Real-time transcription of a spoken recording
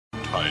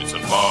Tights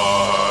and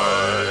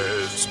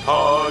Fights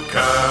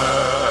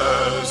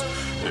podcast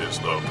is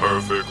the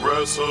perfect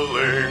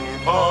wrestling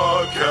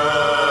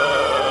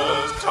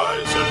podcast.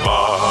 Tights and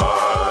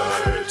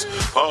Fights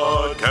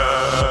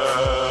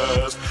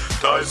podcast.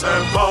 Tights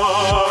and Fights.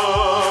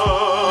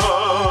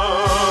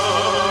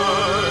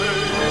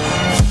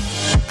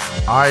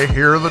 I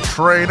hear the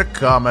train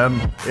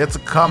a-comin', it's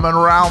a-comin'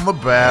 round the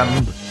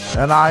bend.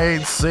 And I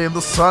ain't seen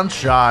the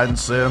sunshine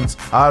since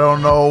I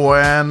don't know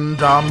when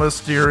Dom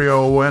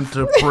Mysterio went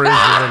to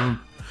prison.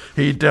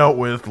 He dealt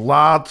with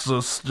lots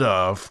of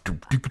stuff.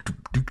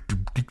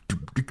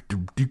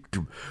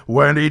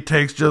 When he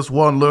takes just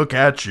one look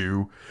at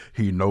you,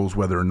 he knows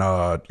whether or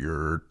not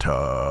you're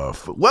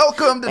tough.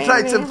 Welcome to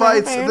Tights and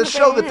Fights, the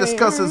show that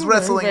discusses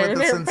wrestling with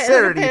the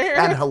sincerity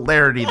and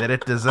hilarity that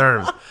it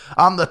deserves.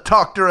 I'm the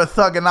Doctor of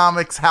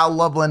Thugonomics, Hal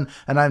Lublin,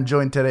 and I'm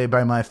joined today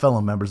by my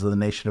fellow members of the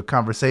Nation of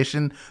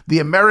Conversation, the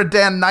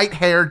Ameridan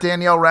Nighthair,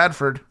 Danielle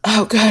Radford.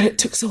 Oh god, it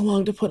took so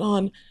long to put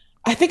on.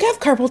 I think I have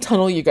carpal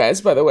tunnel, you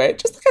guys, by the way.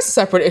 Just like a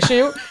separate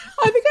issue.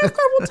 I think I have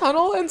carpal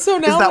tunnel, and so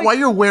now... Is that why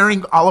you're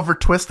wearing Oliver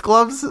Twist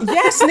gloves?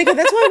 Yes, nigga,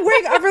 that's why I'm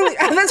wearing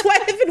that's why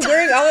I've been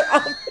wearing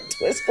Oliver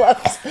Twist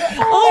gloves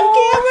on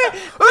camera.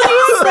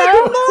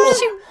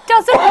 She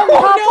doesn't have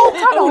carpal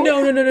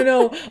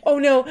tunnel. Oh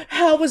no.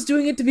 Hal was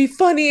doing it to be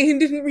funny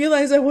and didn't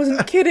realize I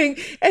wasn't kidding,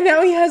 and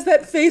now he has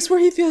that face where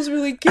he feels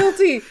really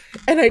guilty,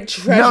 and I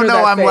treasure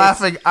that I'm face.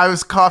 laughing. I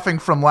was coughing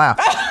from laugh.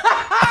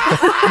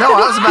 No,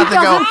 I was about to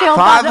go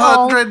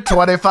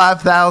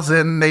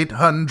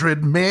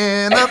 525,800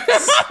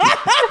 minutes.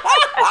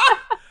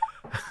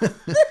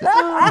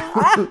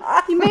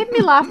 You made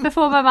me laugh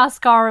before my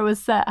mascara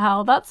was set,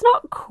 Hal. That's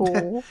not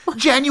cool.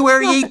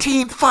 January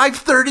 18th,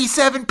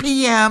 5:37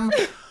 p.m.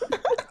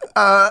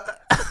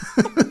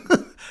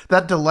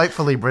 That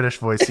delightfully British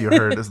voice you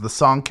heard is the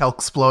song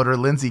Kelk-sploder,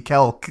 Lindsay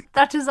Kelk.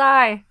 That is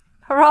I.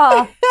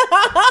 Hurrah.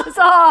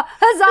 Huzzah.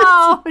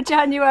 Huzzah for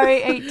January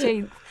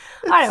 18th.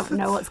 I don't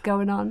know what's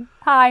going on.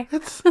 Hi.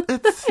 It's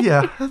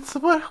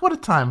what a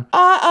time.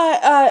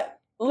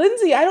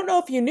 Lindsay, I don't know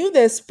if you knew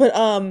this, but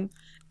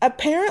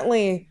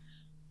apparently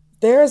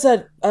there's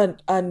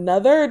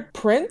another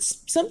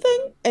Prince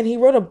something, and he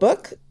wrote a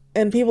book,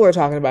 and people are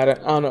talking about it.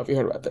 I don't know if you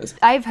heard about this.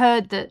 I've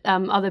heard that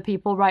other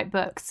people write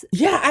books.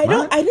 Yeah, I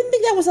didn't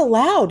think that was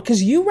allowed,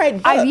 because you write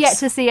books. I've yet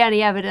to see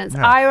any evidence.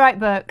 Yeah. I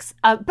write books.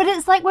 But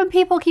it's like when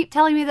people keep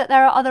telling me that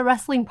there are other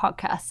wrestling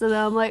podcasts, and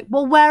I'm like,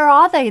 well, where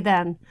are they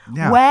then?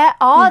 Yeah. Where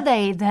are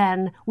they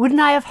then? Wouldn't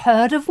I have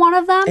heard of one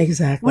of them?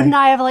 Exactly. Wouldn't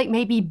I have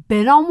maybe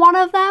been on one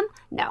of them?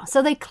 No.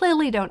 So they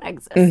clearly don't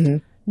exist. Mm-hmm.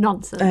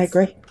 Nonsense. I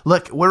agree.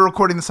 Look, we're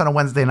recording this on a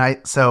Wednesday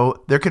night,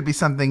 so there could be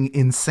something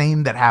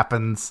insane that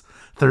happens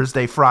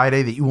Thursday,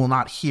 Friday that you will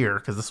not hear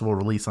because this will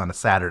release on a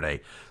Saturday.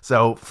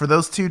 So for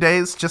those 2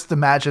 days, just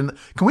imagine.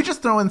 Can we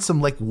just throw in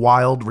some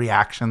wild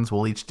reactions?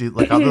 We'll each do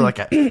I'll do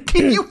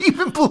can you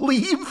even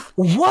believe?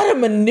 What a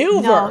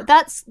maneuver! No,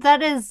 that's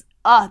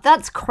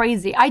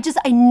crazy. I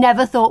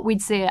never thought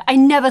we'd see it. I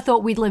never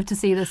thought we'd live to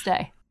see this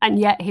day, and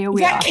yet here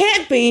we are. That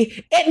can't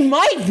be. It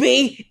might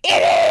be.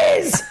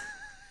 It is.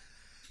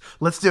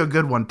 Let's do a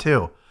good one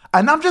too.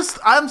 And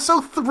I'm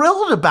so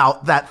thrilled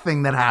about that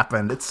thing that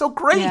happened. It's so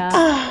great.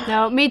 Yeah.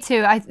 No, me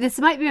too. This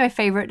might be my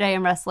favorite day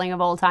in wrestling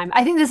of all time.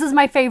 I think this is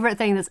my favorite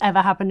thing that's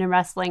ever happened in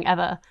wrestling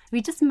ever.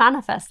 We just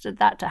manifested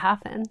that to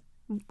happen.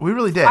 We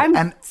really did.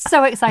 I'm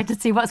so excited to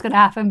see what's going to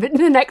happen in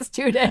the next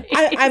 2 days.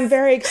 I'm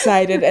very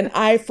excited, and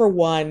I, for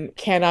one,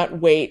 cannot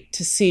wait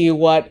to see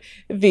what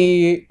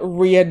the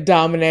Rhea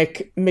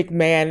Dominic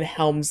McMahon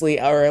Helmsley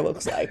era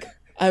looks like.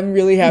 I'm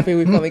really happy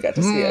we finally got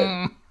to see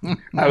it.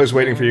 I was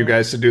waiting for you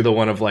guys to do the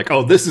one of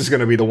this is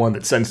going to be the one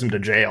that sends him to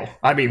jail.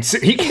 I mean,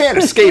 he can't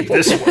escape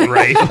this one,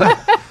 right? We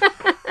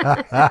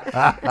would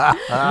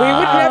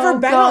never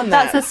bet on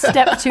that. That's a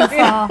step too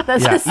far.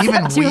 That's a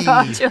step too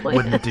far, Julie.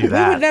 Wouldn't do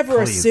that. We would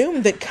never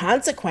assume that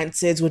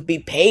consequences would be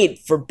paid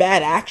for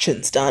bad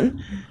actions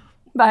done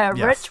by a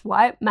rich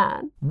white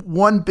man.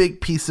 One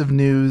big piece of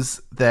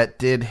news that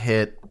did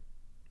hit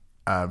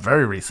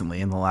very recently,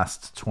 in the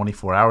last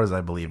 24 hours,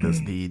 I believe,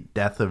 is the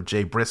death of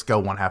Jay Briscoe,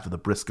 one half of the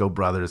Briscoe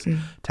brothers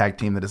tag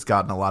team that has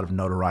gotten a lot of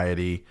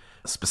notoriety,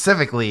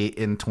 specifically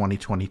in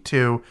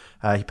 2022.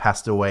 He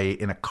passed away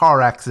in a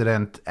car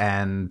accident,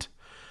 and,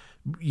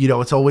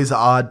 it's always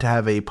odd to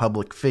have a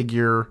public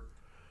figure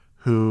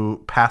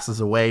who passes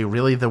away.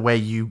 Really, the way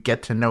you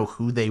get to know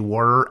who they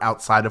were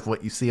outside of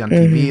what you see on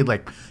TV.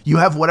 You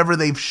have whatever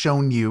they've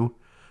shown you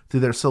through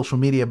their social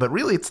media, but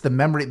really it's the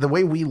memory. The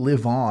way we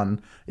live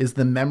on is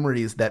the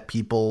memories that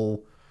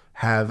people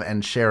have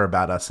and share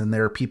about us. And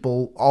there are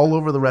people all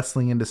over the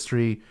wrestling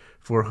industry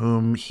for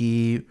whom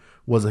he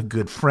was a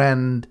good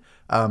friend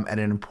and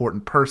an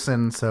important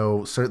person.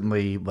 So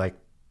certainly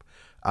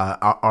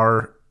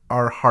our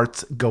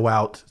hearts go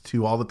out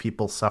to all the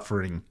people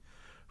suffering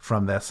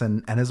from this.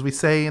 And as we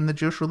say in the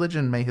Jewish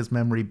religion, may his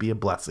memory be a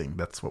blessing.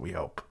 That's what we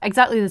hope.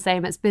 Exactly the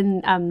same. It's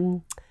been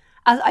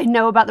as I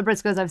know about the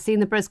Briscoes. I've seen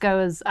the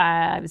Briscoes.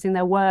 I've seen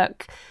their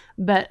work.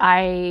 But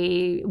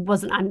I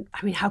wasn't,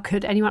 I mean, how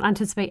could anyone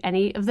anticipate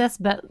any of this?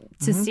 But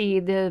to see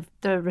the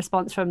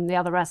response from the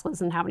other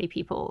wrestlers and how many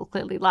people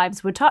clearly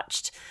lives were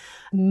touched,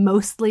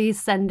 mostly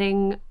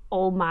sending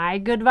all my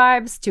good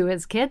vibes to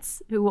his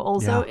kids who were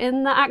also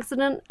in the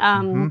accident,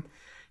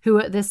 who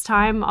at this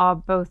time are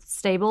both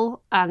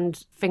stable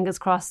and fingers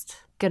crossed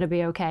going to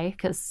be okay,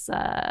 because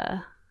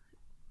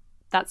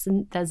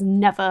there's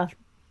never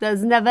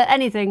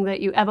anything that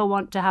you ever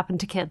want to happen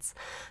to kids.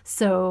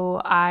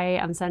 So I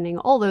am sending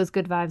all those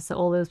good vibes to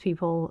all those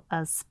people,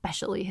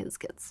 especially his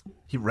kids.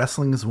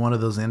 Wrestling is one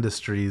of those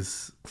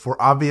industries,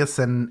 for obvious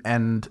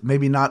and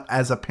maybe not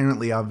as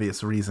apparently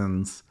obvious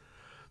reasons,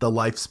 the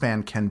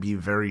lifespan can be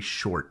very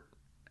short.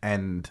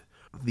 And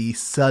the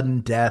sudden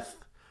death,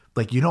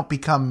 like, you don't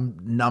become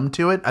numb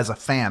to it, as a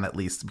fan at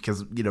least,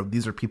 because, you know,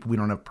 these are people we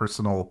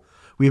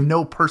have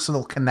no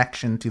personal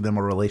connection to them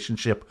or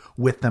relationship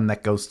with them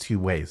that goes two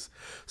ways.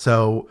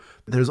 So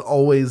there's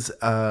always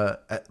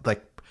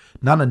like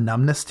not a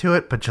numbness to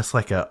it, but just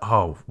like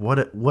what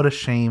a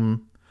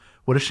shame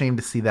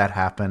to see that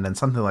happen. And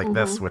something like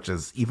this, which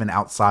is even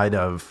outside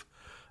of,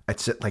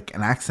 it's just like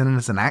an accident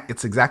is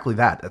it's exactly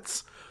that.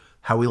 It's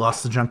how we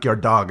lost the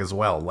Junkyard Dog as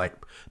well. Like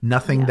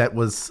nothing that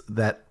was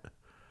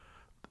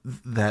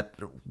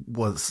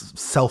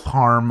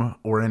self-harm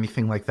or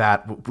anything like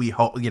that. We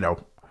hope, you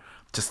know,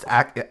 it's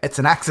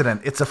an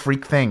accident. It's a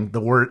freak thing. The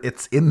word,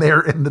 it's in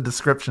there in the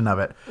description of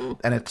it.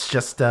 And it's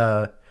just,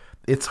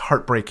 it's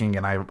heartbreaking.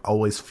 And I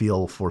always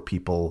feel for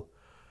people,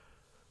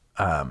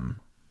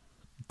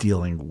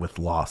 dealing with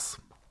loss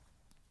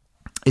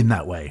in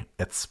that way.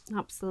 It's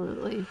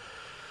absolutely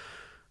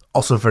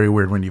also very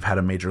weird when you've had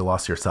a major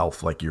loss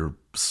yourself. Like, you're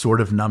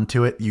sort of numb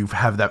to it. You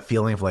have that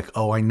feeling of like,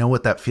 oh, I know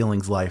what that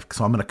feeling's like,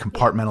 so I'm going to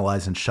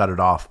compartmentalize and shut it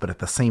off. But at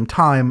the same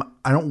time,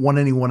 I don't want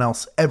anyone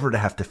else ever to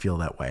have to feel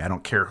that way. I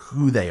don't care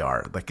who they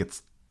are. Like,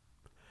 it's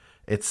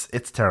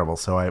terrible.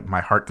 So my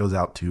heart goes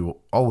out to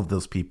all of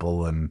those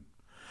people, and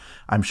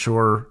I'm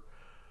sure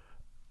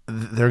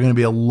there are going to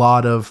be a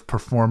lot of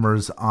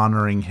performers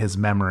honoring his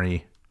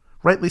memory.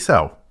 Rightly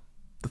so.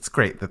 That's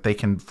great that they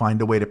can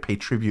find a way to pay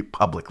tribute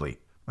publicly.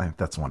 I think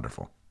that's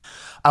wonderful.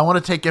 I want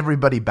to take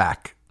everybody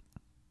back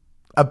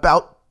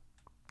about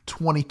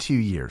 22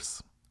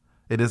 years.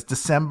 It is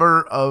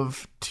December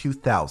of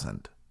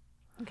 2000.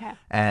 Okay.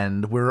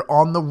 And we're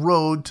on the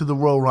road to the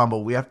Royal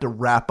Rumble. We have to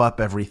wrap up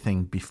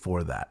everything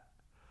before that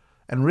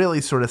and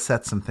really sort of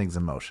set some things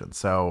in motion.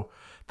 So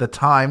the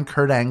time,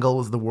 Kurt Angle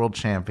is the world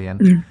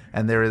champion,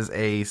 and there is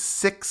a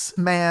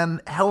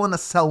 6-man Hell in a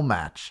Cell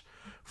match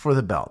for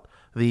the belt.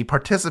 The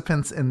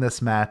participants in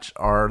this match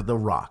are The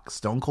Rock,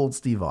 Stone Cold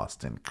Steve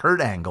Austin,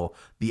 Kurt Angle,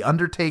 The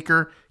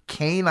Undertaker,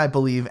 Kane, I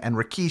believe, and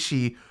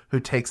Rikishi, who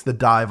takes the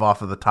dive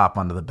off of the top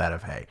onto the bed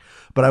of hay.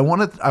 But I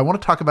want to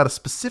talk about a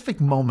specific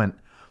moment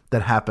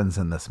that happens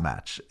in this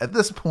match. At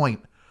this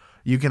point,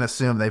 you can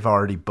assume they've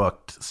already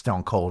booked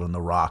Stone Cold and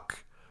The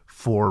Rock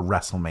for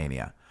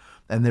WrestleMania.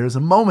 And there's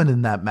a moment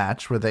in that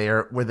match where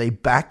they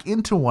back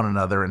into one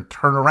another and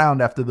turn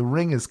around after the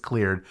ring is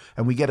cleared,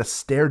 and we get a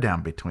stare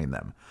down between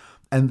them.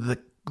 And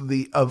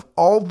the of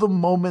all the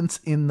moments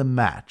in the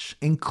match,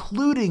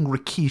 including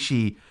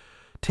Rikishi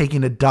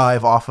taking a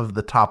dive off of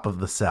the top of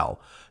the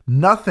cell,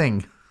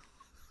 nothing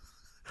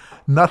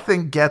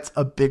gets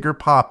a bigger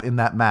pop in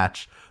that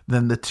match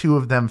than the two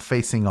of them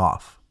facing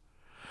off.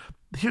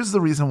 Here's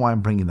the reason why I'm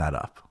bringing that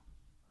up.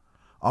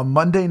 On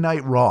Monday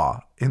Night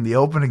Raw, in the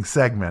opening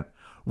segment,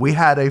 we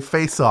had a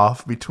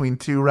face-off between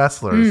two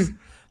wrestlers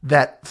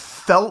that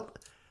felt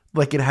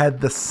like it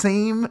had the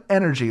same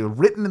energy,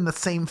 written in the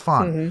same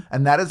font.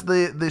 And that is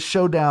the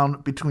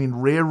showdown between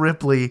Rhea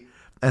Ripley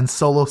and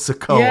Solo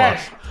Sikoa.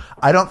 Yes.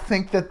 I don't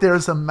think that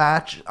there's a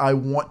match I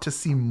want to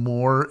see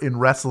more in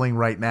wrestling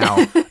right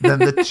now than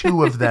the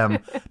two of them.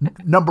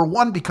 Number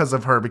one, because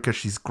of her, because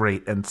she's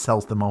great and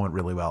sells the moment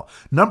really well.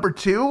 Number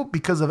two,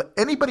 because of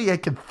anybody I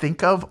can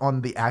think of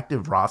on the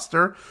active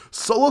roster,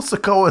 Solo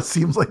Sikoa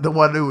seems like the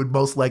one who would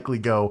most likely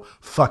go,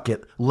 fuck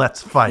it,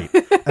 let's fight.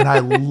 And I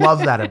love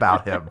that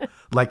about him.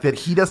 Like, that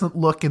he doesn't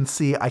look and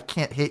see, I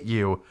can't hit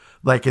you.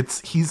 Like,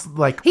 he's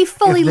like... He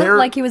fully looked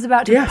like he was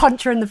about to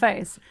punch her in the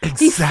face.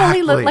 Exactly. He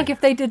fully looked like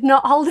if they did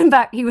not hold him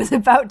back, he was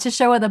about to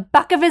show her the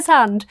back of his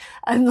hand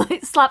and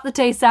like slap the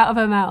taste out of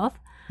her mouth.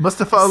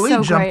 Mustafa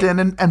Ali jumped in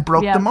and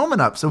broke the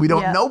moment up, so we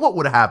don't know what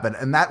would happen.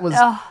 And that was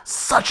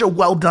such a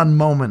well-done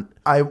moment.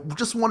 I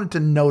just wanted to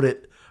note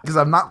it, because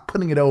I'm not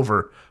putting it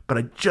over, but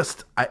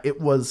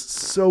it was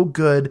so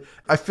good.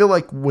 I feel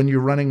like when you're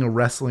running a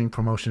wrestling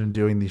promotion and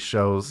doing these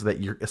shows, that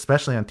you're,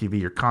 especially on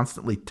TV, you're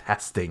constantly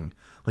testing.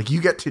 Like,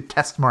 you get to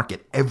test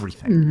market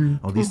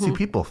everything. Oh, these two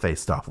people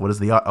faced off. What is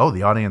the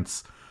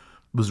audience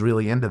was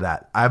really into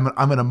that. I'm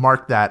going to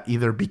mark that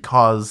either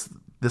because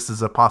this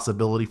is a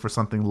possibility for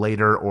something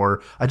later,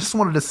 or I just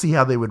wanted to see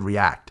how they would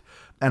react.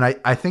 And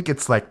I think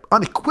it's like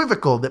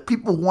unequivocal that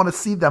people want to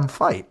see them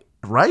fight,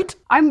 right?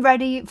 I'm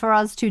ready for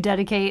us to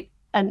dedicate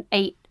an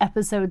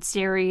 8-episode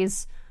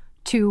series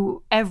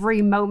to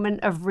every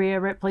moment of Rhea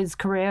Ripley's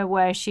career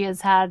where she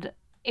has had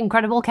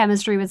incredible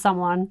chemistry with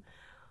someone,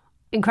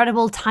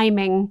 incredible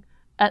timing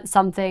at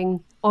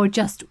something, or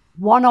just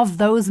one of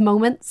those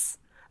moments.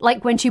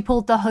 Like when she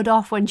pulled the hood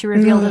off when she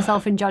revealed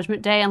herself in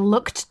Judgment Day and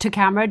looked to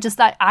camera. Just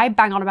that, I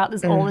bang on about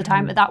this all the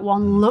time, but that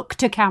one look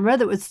to camera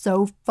that was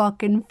so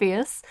fucking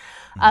fierce.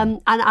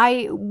 And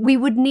we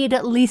would need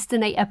at least an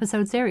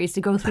 8-episode series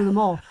to go through them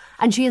all.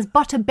 And she is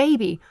but a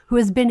baby who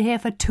has been here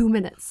for 2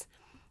 minutes.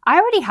 I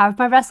already have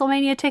my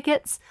WrestleMania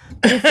tickets,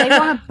 but if they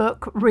want to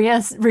book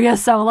Rhea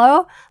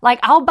Solo, like,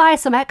 I'll buy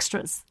some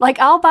extras. Like,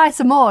 I'll buy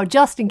some more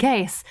just in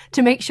case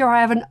to make sure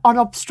I have an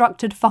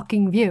unobstructed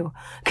fucking view.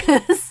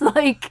 Because,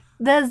 like,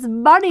 there's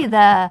money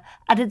there,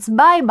 and it's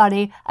my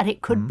money, and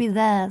it could be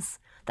theirs.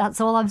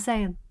 That's all I'm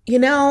saying. You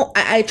know,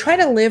 I try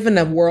to live in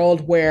a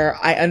world where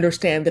I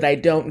understand that I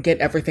don't get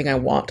everything I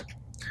want.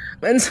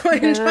 And so I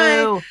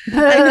try,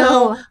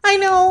 I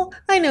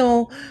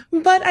know,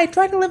 but I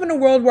try to live in a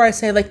world where I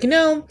say, like, you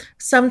know,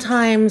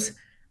 sometimes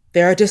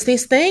there are just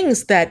these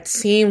things that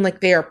seem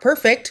like they are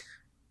perfect,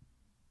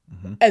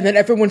 and that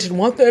everyone should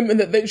want them, and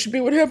that they should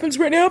be what happens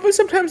right now, but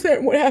sometimes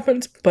they're what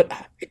happens. But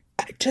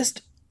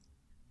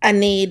I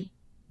need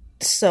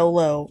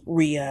Solo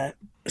Rhea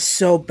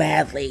so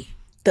badly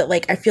that,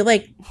 like, I feel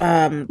like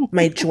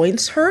my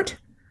joints hurt.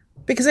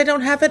 Because I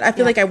don't have it. I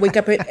feel like I wake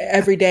up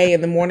every day in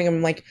the morning.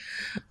 I'm like,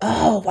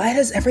 oh, why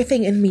does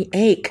everything in me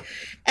ache?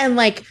 And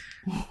like,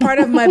 part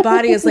of my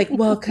body is like,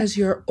 well, because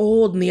you're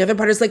old. And the other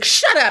part is like,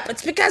 shut up.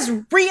 It's because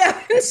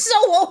Rhea and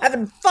Solo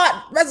haven't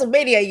fought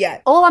WrestleMania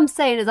yet. All I'm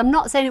saying is, I'm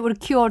not saying it would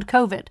have cured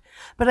COVID.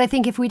 But I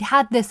think if we'd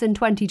had this in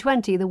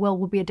 2020, the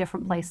world would be a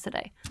different place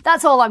today.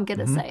 That's all I'm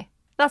going to say.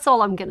 That's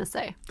all I'm going to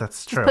say.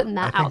 That's true. Just putting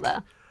that out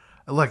there.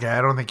 Look,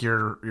 I don't think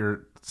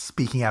you're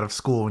speaking out of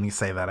school when you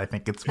say that. I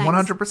think it's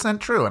 100%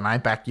 true, and I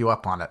back you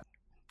up on it.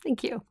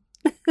 Thank you.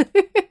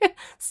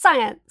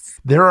 Science.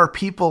 There are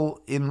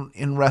people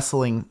in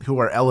wrestling who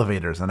are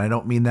elevators, and I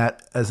don't mean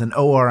that as an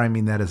OR, I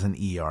mean that as an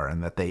ER,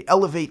 and that they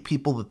elevate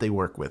people that they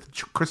work with.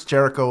 Chris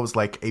Jericho is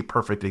like a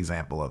perfect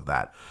example of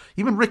that.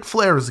 Even Ric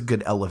Flair is a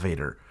good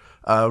elevator.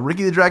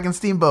 Ricky the Dragon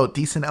Steamboat,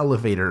 decent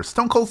elevator.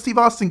 Stone Cold Steve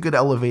Austin, good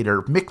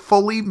elevator. Mick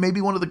Foley, maybe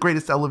one of the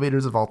greatest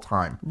elevators of all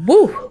time.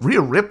 Woo!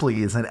 Rhea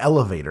Ripley is an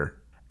elevator.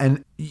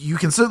 And you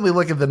can certainly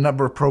look at the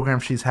number of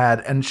programs she's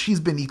had, and she's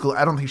been equal.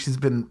 I don't think she's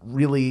been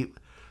really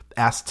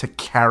asked to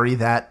carry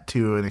that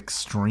to an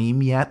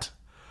extreme yet.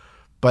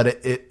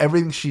 But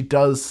everything she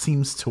does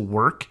seems to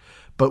work.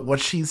 But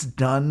what she's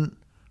done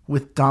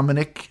with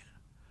Dominic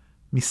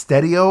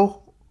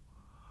Mysterio,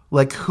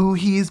 like who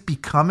he's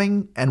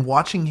becoming and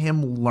watching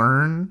him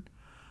learn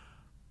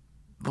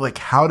like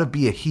how to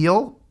be a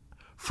heel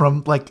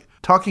from like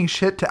talking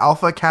shit to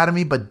Alpha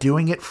Academy, but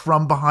doing it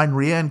from behind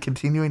Rhea and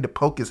continuing to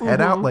poke his head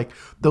out, like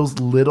those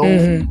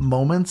little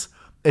moments.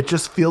 It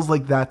just feels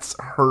like that's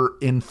her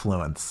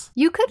influence.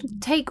 You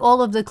could take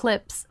all of the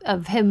clips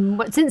of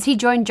him since he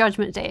joined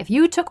Judgment Day. If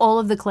you took all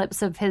of the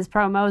clips of his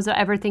promos or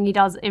everything he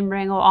does in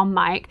ring or on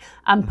mic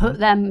and put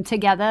them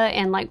together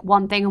in like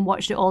one thing and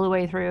watched it all the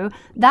way through,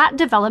 that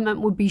development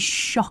would be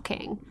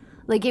shocking.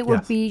 Like, it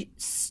would be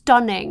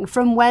stunning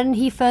from when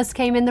he first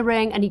came in the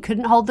ring and he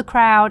couldn't hold the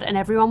crowd and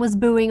everyone was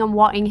booing and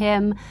watting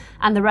him,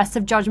 and the rest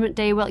of Judgment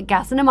Day were like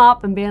gassing him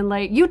up and being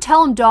like, you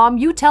tell him, Dom,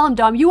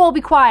 you all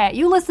be quiet,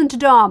 you listen to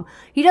Dom.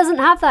 He doesn't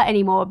have that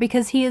anymore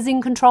because he is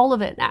in control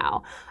of it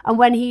now. And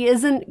when he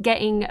isn't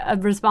getting a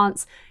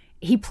response,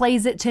 he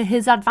plays it to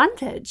his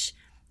advantage.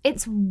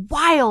 It's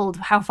wild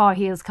how far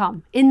he has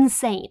come.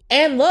 Insane.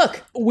 And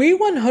look, we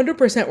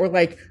 100% were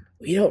like,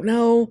 we don't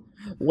know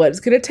what it's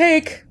going to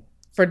take.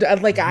 For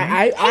like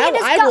I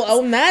will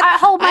own that.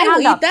 I hold my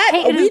hand up.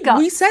 That.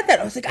 We said that.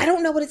 I was like, I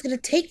don't know what it's going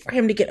to take for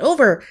him to get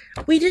over.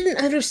 We didn't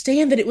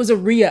understand that it was a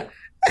Rhea.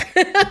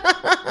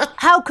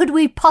 How could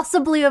we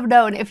possibly have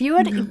known? If you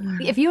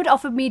had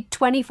offered me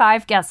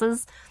 25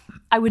 guesses,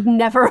 I would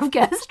never have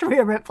guessed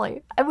Rhea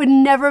Ripley. I would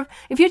never have.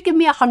 If you'd given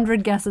me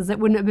 100 guesses, it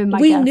wouldn't have been my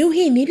guess. We knew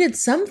he needed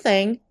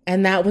something,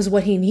 and that was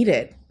what he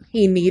needed.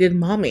 He needed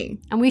mommy.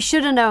 And we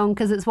should have known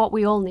because it's what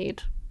we all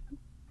need.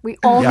 We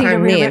all need a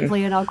Rhea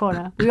Ripley in our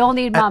corner. We all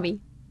need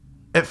mommy.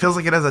 It feels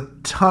like it has a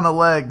ton of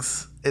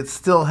legs. It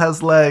still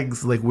has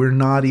legs. Like, we're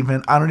not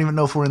even, I don't even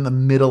know if we're in the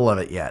middle of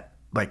it yet.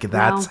 Like,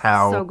 that's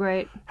so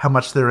great. How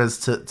much there is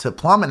to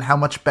plumb and how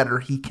much better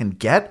he can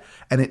get.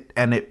 And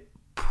it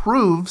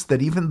proves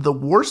that even the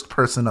worst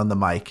person on the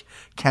mic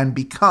can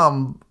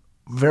become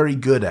very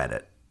good at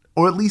it.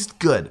 Or at least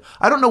good.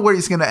 I don't know where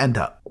he's going to end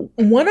up.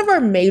 One of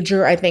our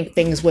major, I think,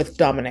 things with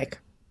Dominic,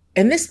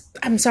 and this,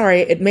 I'm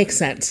sorry, it makes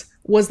sense,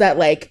 was that,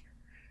 like,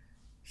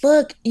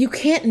 look, you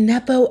can't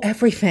nepo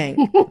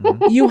everything.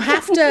 You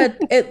have to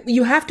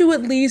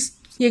at least,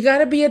 you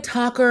gotta be a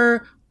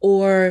talker,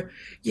 or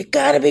you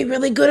gotta be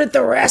really good at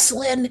the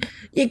wrestling.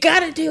 You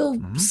gotta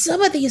do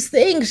some of these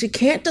things. You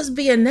can't just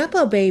be a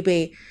nepo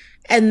baby.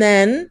 And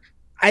then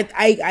I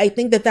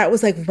think that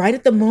was like right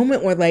at the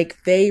moment where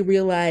like they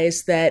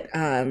realized that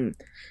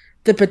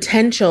the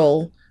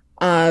potential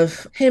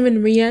of him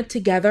and Rhea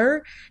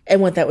together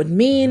and what that would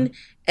mean.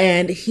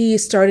 And he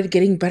started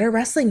getting better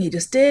wrestling. He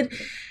just did.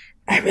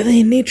 I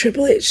really need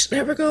Triple H to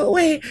never go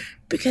away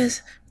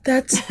because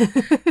that's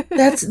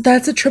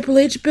a Triple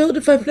H build.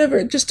 If I've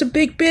never just a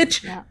big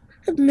bitch,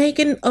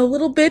 making a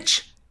little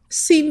bitch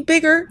seem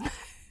bigger.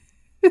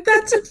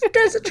 That's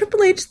a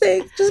Triple H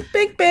thing. Just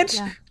big bitch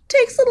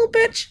takes little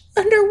bitch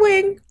under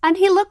wing. And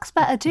he looks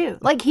better too.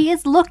 Like, he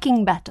is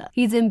looking better.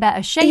 He's in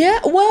better shape. Yeah,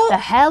 well, the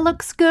hair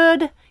looks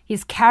good.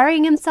 He's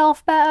carrying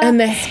himself better.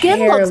 And the skin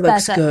hair looks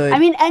better. good. I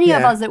mean, any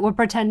of us that were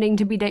pretending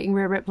to be dating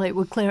Rhea Ripley, it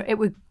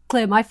would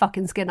clear my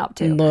fucking skin up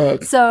too.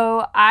 Look.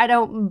 So I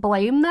don't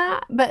blame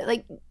that. But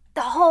like,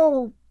 the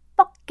whole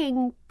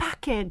fucking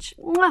package,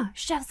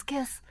 chef's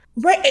kiss.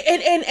 Right,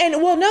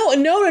 and well,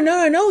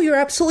 no, you're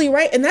absolutely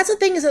right. And that's the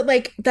thing is that,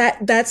 like,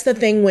 that's the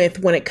thing with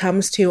when it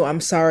comes to, I'm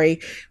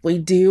sorry, we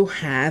do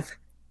have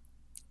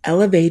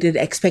elevated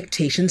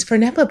expectations for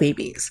Nepo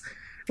babies.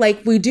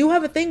 Like, we do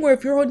have a thing where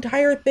if your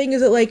entire thing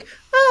is that, like,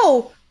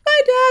 oh,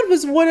 my dad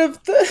was one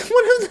of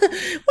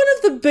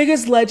the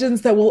biggest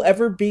legends that will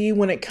ever be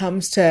when it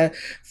comes to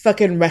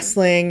fucking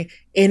wrestling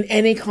in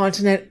any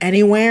continent,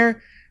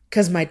 anywhere,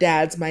 because my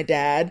dad's my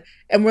dad.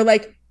 And we're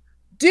like,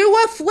 do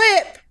a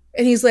flip.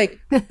 And he's like,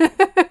 no,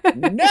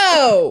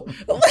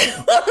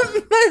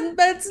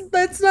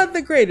 that's not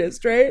the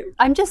greatest, right?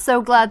 I'm just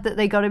so glad that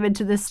they got him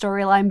into this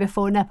storyline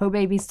before Nepo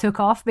Babies took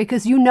off,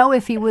 because you know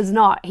if he was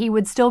not, he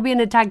would still be in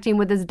a tag team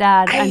with his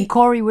dad, and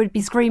Corey would be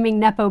screaming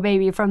Nepo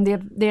Baby from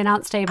the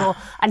announce table,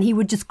 and he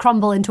would just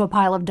crumble into a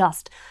pile of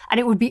dust, and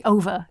it would be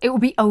over. It would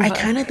be over. I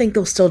kind of think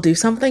they'll still do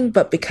something,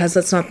 but because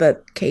that's not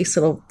the case,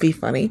 it'll be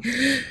funny.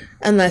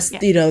 Unless,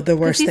 you know, the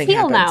worst thing happens. He's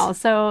heel now,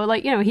 so,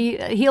 like, you know,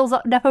 heels,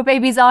 Nepo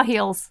Babies are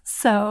heels.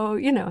 So,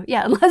 you know,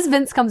 yeah, unless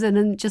Vince comes in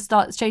and just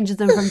changes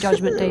them from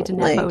Judgment Day to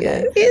Nepo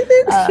Day.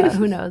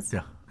 Who knows?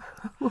 Yeah.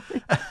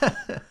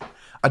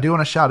 I do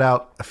want to shout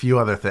out a few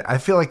other things. I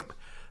feel like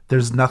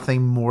there's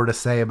nothing more to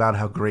say about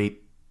how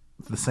great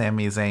the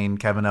Sami Zayn,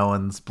 Kevin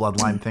Owens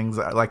bloodline things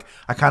are. Like,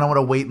 I kind of want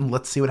to wait and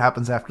let's see what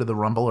happens after the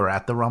Rumble or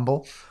at the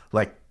Rumble.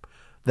 Like,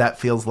 that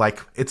feels like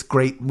it's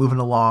great moving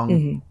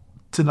along.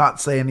 To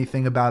not say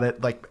anything about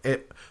it. Like,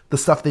 the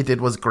stuff they did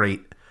was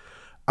great.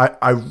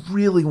 I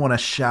really want to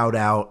shout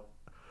out.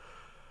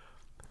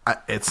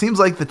 It seems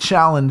like the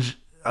challenge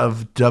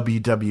of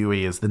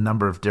WWE is the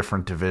number of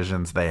different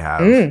divisions they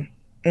have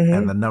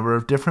and the number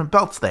of different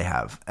belts they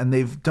have. And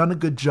they've done a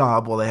good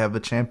job while they have a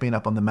champion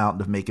up on the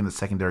mountain of making the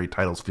secondary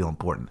titles feel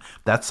important.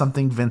 That's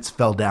something Vince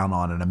fell down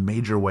on in a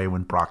major way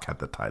when Brock had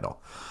the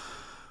title.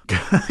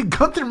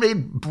 Gunther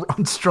made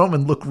Braun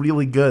Strowman look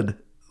really good.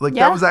 Like,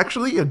 that was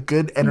actually a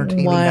good,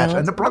 entertaining match.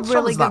 And the Braun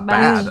Strowman's not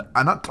bad.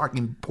 I'm not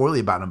talking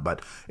poorly about him,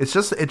 but it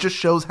just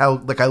shows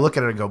how, like, I look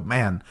at it and go,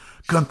 man,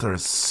 Gunther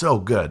is so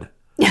good.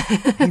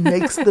 He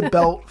makes the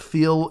belt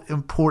feel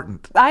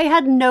important. I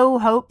had no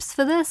hopes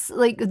for this.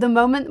 Like, the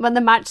moment when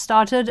the match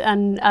started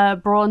and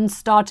Braun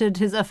started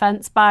his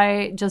offense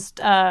by just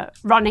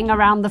running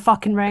around the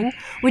fucking ring,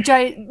 which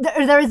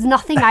there is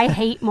nothing I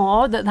hate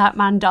more that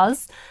man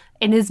does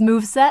in his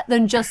moveset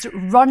than just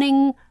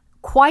running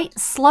quite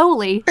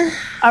slowly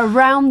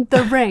around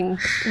the ring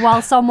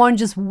while someone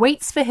just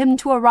waits for him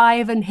to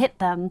arrive and hit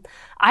them.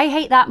 I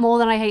hate that more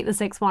than I hate the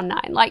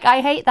 619. Like,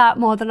 I hate that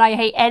more than I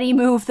hate any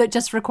move that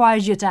just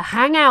requires you to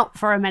hang out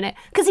for a minute,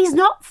 because he's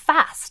not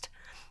fast.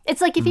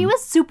 It's like if he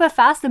was super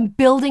fast and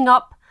building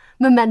up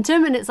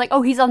momentum and it's like,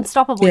 oh, he's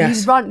unstoppable. Yes.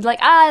 He's run like,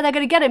 they're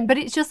gonna get him. But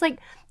it's just like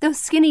those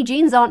skinny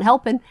jeans aren't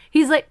helping.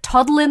 He's like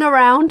toddling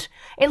around.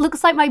 It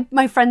looks like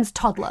my friend's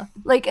toddler,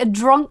 like a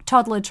drunk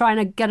toddler trying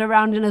to get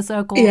around in a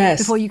circle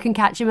before you can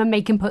catch him and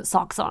make him put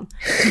socks on.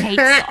 He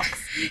hates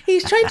socks.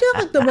 He's trying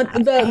to do like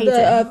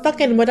the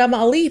fucking Muhammad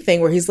Ali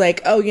thing where he's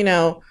like, oh, you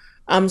know,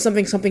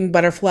 something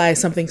butterfly,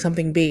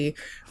 something bee.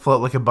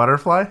 Float like a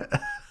butterfly?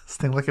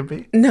 Sting like a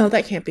bee? No,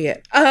 that can't be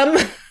it.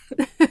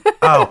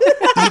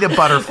 Eat a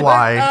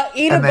butterfly,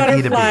 eat a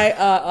butterfly,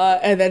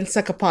 and then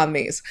suck upon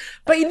these.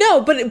 But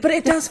but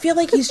it does feel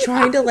like he's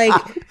trying to like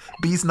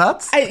bees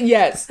nuts.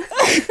 Yes,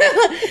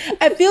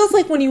 it feels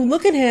like when you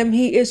look at him,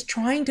 he is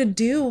trying to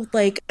do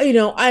like, you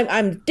know,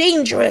 I'm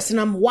dangerous and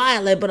I'm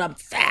wild, but I'm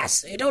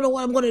fast. I don't know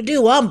what I'm gonna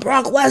do. I'm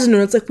Brock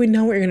Lesnar. It's like, we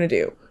know what you're gonna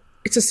do.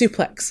 It's a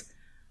suplex.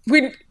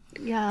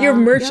 Your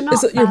merch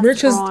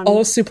is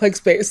all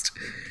suplex based.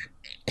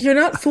 You're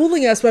not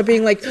fooling us by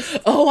being like,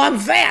 oh, I'm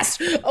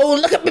fast. Oh,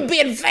 look at me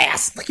being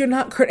fast. Like, you're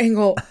not Kurt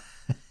Angle.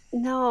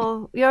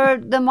 No, you're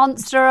the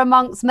monster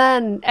amongst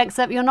men,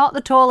 except you're not the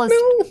tallest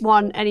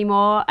one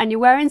anymore, and you're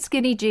wearing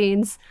skinny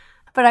jeans.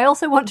 But I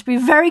also want to be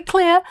very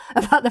clear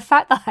about the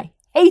fact that I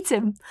hate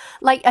him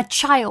like a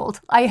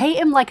child. I hate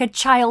him like a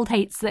child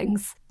hates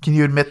things. Can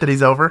you admit that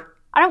he's over?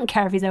 I don't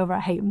care if he's over. I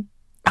hate him.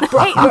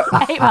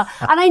 I hate him.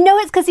 And I know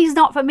it's because he's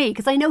not for me,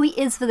 because I know he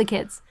is for the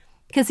kids.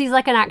 Because he's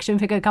like an action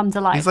figure come to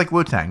life. He's like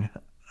Wu-Tang.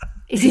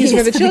 He's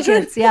for the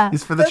children. Kids, yeah.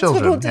 He's for the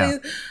children. Yeah.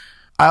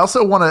 I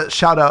also want to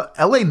shout out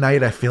LA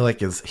Knight. I feel like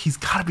he's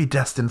got to be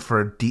destined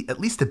for at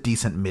least a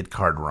decent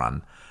mid-card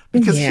run,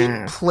 Because he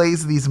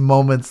plays these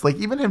moments, like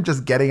even him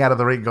just getting out of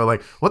the ring and go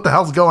like, what the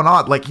hell's going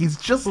on? Like he's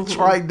just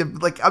trying to,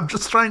 like, I'm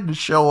just trying to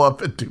show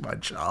up and do my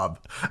job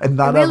and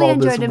not have all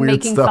this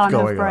weird stuff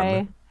going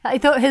on. I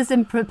thought his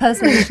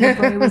impersonation of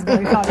Bray was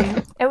very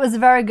funny. It was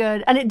very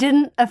good. And it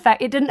didn't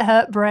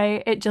hurt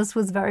Bray. It just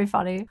was very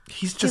funny.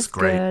 He's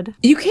great. Good.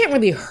 You can't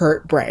really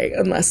hurt Bray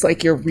unless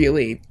like you're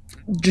really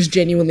just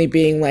genuinely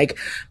being like,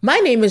 my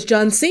name is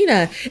John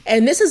Cena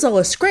and this is all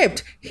a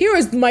script. Here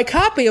is my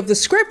copy of the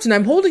script and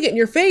I'm holding it in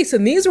your face.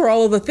 And these are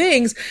all of the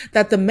things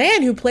that the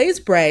man who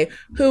plays Bray,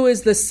 who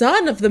is the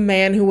son of the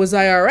man who was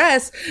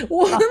IRS.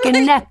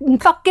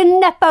 Fucking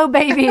Nepo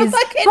babies.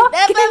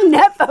 fucking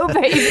Nepo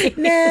babies.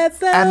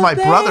 And my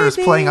brother's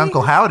playing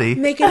Uncle Howdy.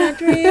 Making our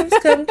dreams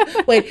come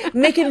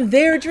making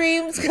their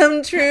dreams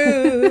come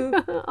true.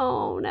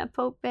 Oh,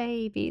 Nepo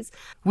babies.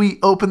 We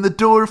open the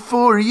door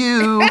for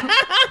you.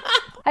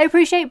 I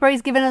appreciate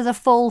Bray's given us a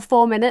full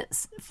 4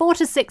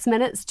 to 6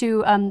 minutes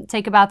to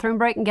take a bathroom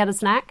break and get a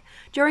snack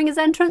during his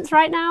entrance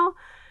right now.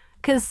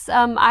 Because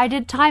I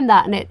did time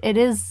that, and it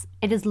is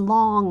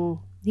long.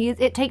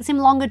 It takes him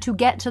longer to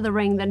get to the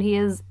ring than he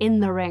is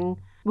in the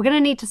ring. We're going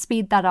to need to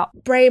speed that up.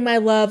 Bray, my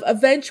love,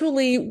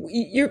 eventually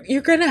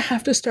you're going to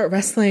have to start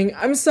wrestling.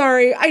 I'm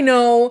sorry. I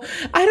know.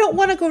 I don't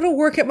want to go to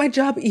work at my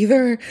job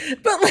either.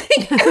 But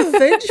like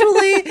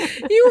eventually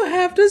you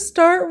have to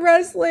start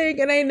wrestling.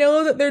 And I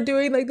know that they're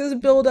doing like this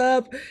build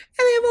up and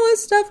they have all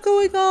this stuff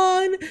going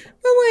on.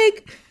 But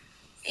like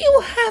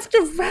you have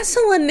to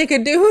wrestle a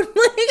nigga, dude.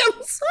 Like,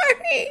 I'm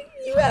sorry.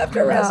 You have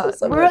to wrestle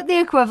someone. We're at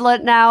the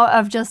equivalent now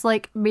of just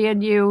like me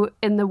and you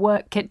in the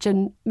work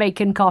kitchen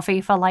making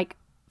coffee for like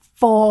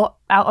 4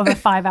 out of a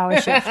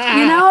 5-hour shift.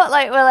 You know,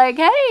 like we're like,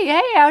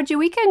 hey, how'd your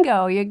weekend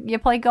go? You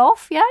play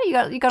golf? Yeah,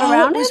 you got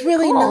around it. It was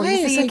really cool.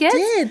 nice. You see your kids?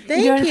 Did.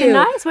 Thank you. Anything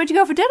nice? Where'd you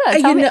go for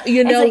dinner?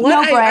 You know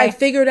what? I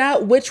figured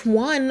out which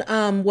one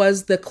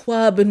was the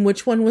club and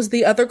which one was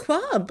the other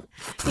club.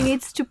 He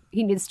needs to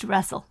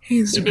wrestle. He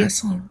needs to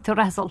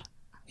wrestle.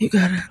 You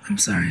got it. I'm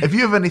sorry. If you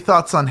have any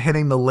thoughts on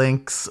hitting the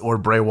links or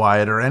Bray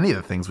Wyatt or any of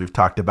the things we've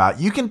talked about,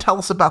 you can tell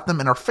us about them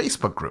in our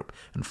Facebook group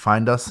and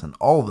find us in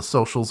all the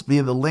socials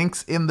via the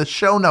links in the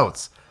show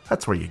notes.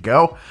 That's where you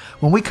go.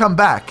 When we come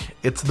back,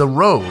 it's the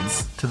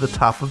Rhodes to the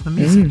top of the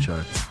music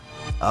charts.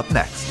 Up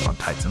next on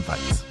Tights and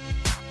Fights.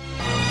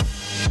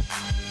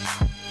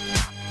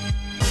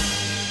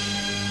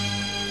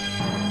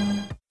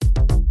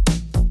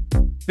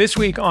 This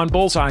week on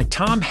Bullseye,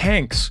 Tom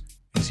Hanks,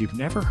 as you've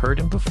never heard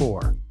him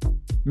before.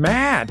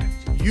 Mad.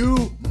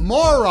 You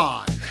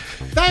moron!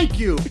 Thank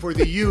you for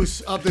the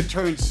use of the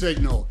turn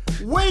signal.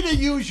 Way to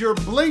use your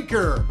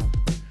blinker,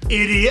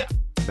 idiot!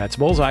 That's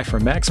Bullseye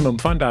from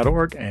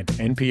MaximumFun.org and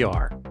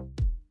NPR.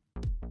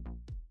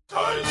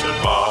 Tights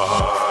and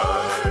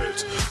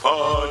Bites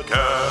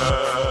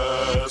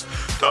Podcast.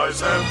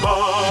 Tights and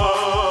Bites.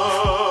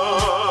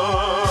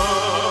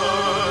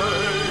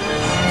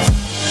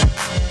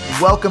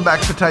 Welcome back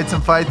to Tights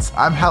and Fights.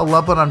 I'm Hal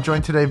Lublin. I'm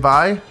joined today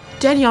by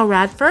Danielle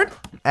Radford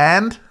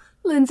and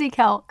Lindsay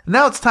Kelk.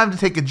 Now it's time to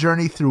take a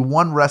journey through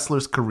one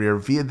wrestler's career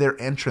via their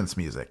entrance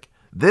music.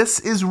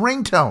 This is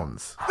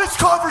Ringtones. This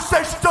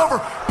conversation's over.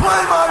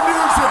 Play my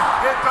music.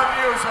 Hit the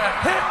music.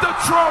 Hit the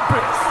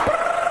trumpets.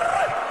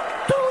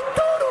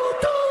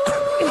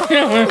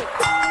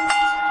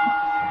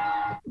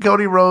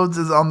 Cody Rhodes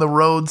is on the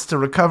roads to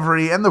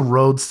recovery and the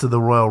roads to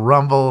the Royal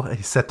Rumble.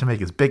 He's set to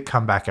make his big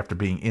comeback after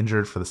being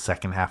injured for the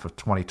second half of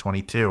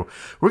 2022.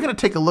 We're going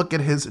to take a look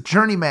at his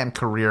journeyman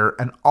career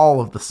and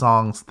all of the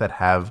songs that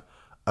have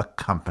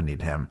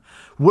accompanied him.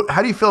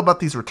 How do you feel about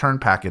these return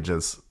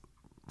packages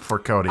for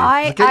Cody?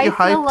 I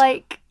feel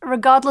like,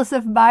 regardless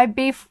of my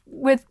beef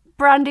with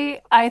Brandy,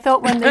 I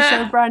thought when they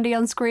showed Brandy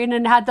on screen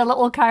and had the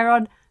little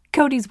Chiron,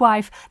 Cody's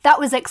wife, that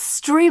was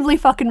extremely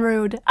fucking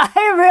rude.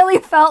 I really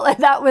felt like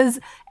that was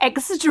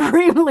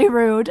extremely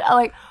rude. I'm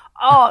like,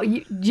 oh,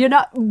 you're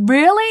not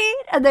really?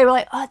 And they were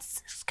like, oh,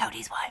 it's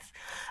Cody's wife.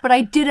 But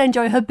I did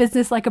enjoy her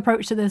business-like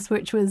approach to this,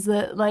 which was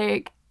that,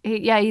 like,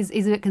 he's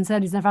a bit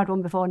concerned he's never had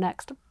one before.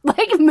 Next.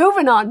 Like,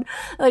 moving on.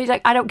 He's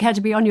like, I don't care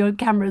to be on your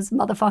cameras,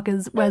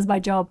 motherfuckers. Where's my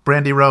job?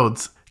 Brandy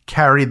Rhodes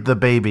carried the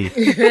baby.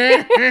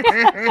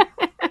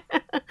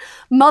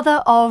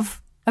 Mother of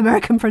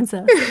American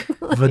Princess.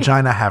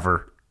 Vagina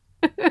haver.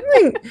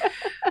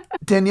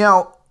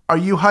 Danielle, are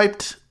you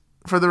hyped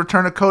for the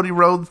return of Cody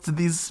Rhodes? Did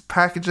these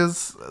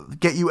packages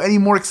get you any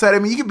more excited? I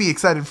mean, you could be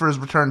excited for his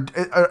return.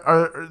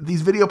 Are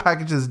these video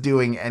packages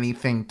doing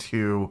anything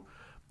to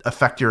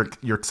affect your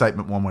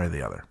excitement one way or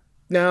the other?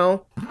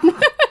 No.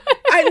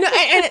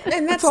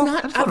 And that's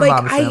not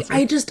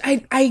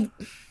like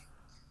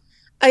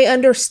I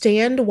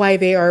understand why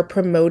they are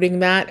promoting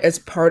that as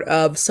part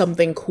of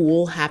something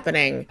cool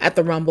happening at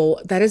the Rumble.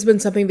 That has been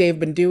something they've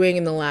been doing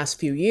in the last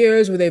few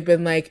years where they've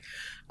been like,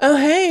 oh,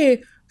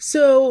 hey,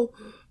 so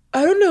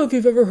I don't know if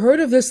you've ever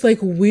heard of this like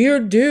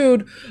weird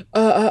dude.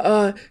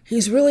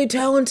 He's really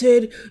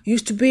talented.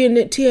 Used to be in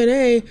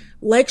TNA.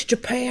 Likes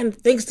Japan.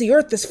 Thinks the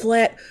Earth is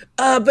flat.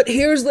 But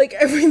here's like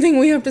everything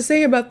we have to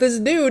say about this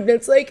dude. And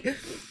it's like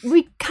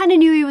we kind of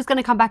knew he was going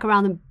to come back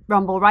around the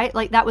Rumble, right?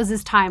 Like that was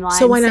his timeline.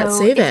 So why not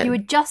save it? If you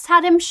had just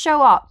had him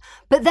show up,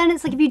 but then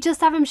it's like if you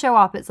just have him show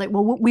up, it's like,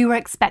 well, we were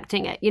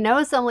expecting it, you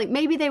know. So I'm like,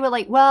 maybe they were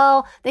like,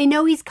 well, they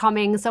know he's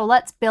coming, so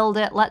let's build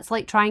it. Let's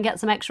like try and get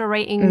some extra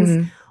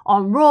ratings.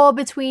 On Raw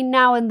between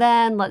now and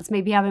then. Let's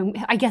maybe have him,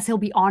 I guess he'll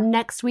be on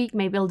next week.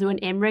 Maybe he'll do an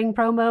in-ring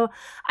promo.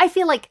 I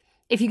feel like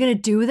if you're going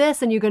to do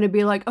this and you're going to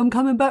be like, I'm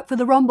coming back for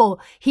the Rumble,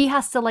 he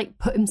has to like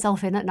put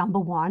himself in at number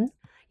one.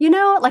 You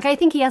know, like I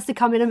think he has to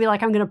come in and be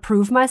like, I'm going to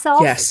prove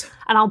myself. Yes.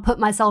 And I'll put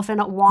myself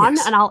in at one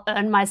Yes. and I'll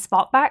earn my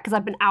spot back because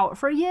I've been out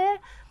for a year.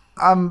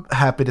 I'm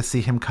happy to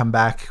see him come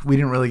back. We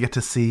didn't really get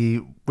to see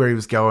where he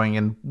was going,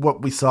 and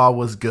what we saw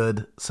was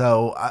good.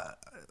 So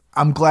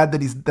I'm glad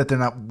that they're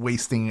not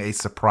wasting a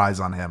surprise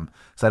on him.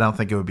 So I don't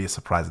think it would be a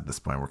surprise at this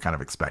point. We're kind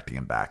of expecting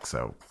him back.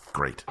 So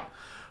great.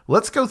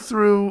 Let's go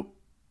through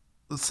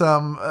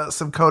some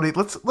Cody.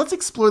 Let's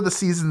explore the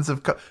seasons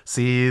of Cody.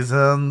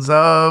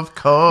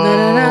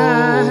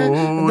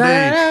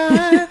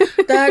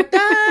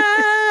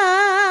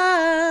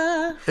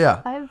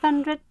 Yeah.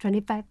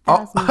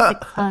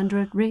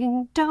 525,600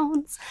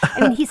 ringtones.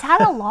 I mean, he's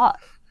had a lot.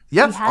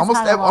 Yes,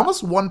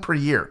 almost one per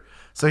year.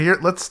 So here,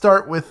 let's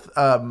start with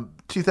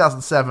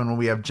 2007 when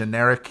we have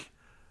generic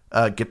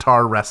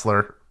guitar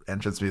wrestler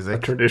entrance music. A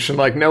tradition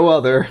like no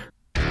other.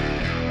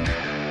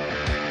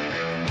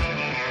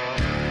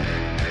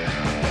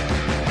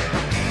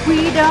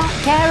 We don't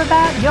care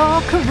about your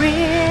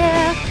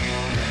career.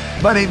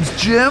 My name's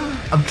Jim.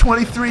 I'm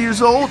 23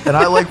 years old, and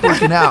I like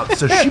working out,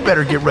 so she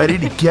better get ready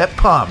to get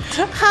pumped.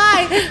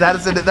 Hi.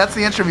 That's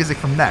the intro music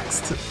from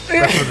Next. That's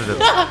what it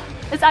is.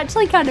 It's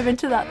actually kind of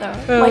into that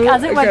though. Like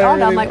as it went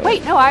on, I'm like,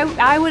 wait, no,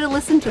 I would have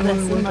listened to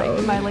this in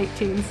like my late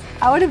teens.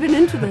 I would have been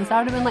into this.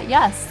 I would have been like,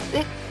 yes,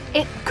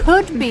 it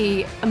could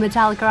be a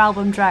Metallica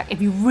album track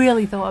if you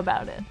really thought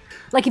about it.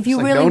 Like if you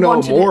it's really like,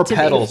 wanted more it to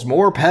pedals, be.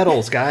 more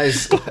pedals,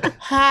 guys.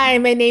 Hi,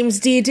 my name's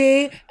Dee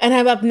Dee, and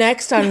I'm up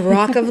next on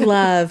Rock of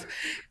Love.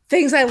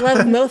 Things I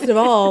love most of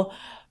all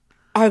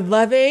are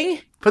loving.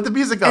 Put the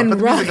music on. Put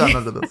the music on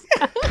under this.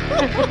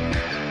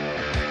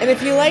 And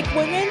if you like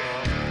women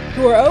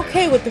who are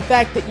okay with the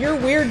fact that your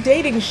weird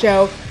dating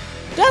show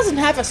doesn't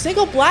have a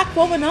single black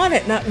woman on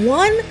it, not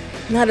one,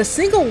 not a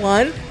single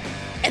one,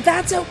 and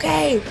that's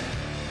okay.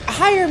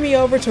 Hire me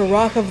over to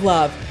Rock of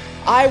Love.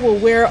 I will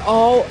wear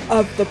all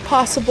of the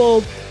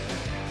possible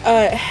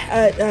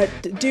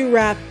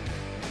do-rap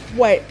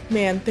white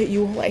man that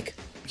you like.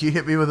 Can you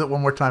hit me with it one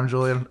more time,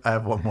 Julian? I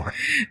have one more.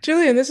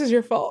 Julian, this is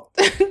your fault.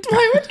 Why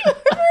would you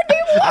ever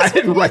name I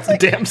didn't write the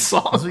damn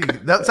song.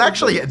 That's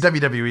actually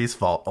WWE's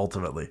fault,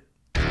 ultimately.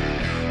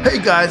 Hey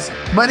guys,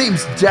 my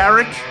name's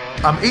Derek.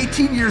 I'm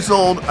 18 years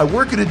old. I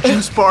work at a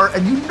juice bar,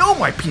 and you know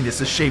my penis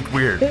is shaped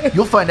weird.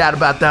 You'll find out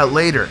about that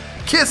later.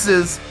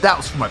 Kisses. That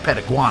was for my pet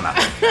iguana.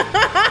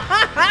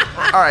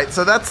 All right,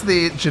 so that's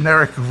the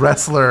generic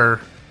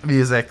wrestler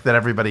music that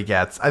everybody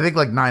gets. I think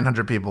like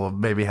 900 people have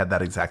maybe had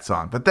that exact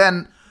song. But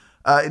then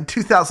in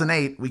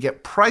 2008, we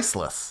get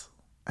Priceless.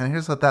 And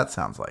here's what that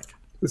sounds like.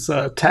 It's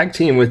a tag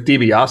team with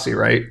DiBiase,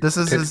 right? This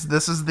is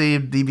the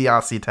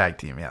DiBiase tag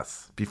team,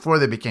 yes. Before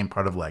they became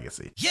part of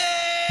Legacy. Yeah,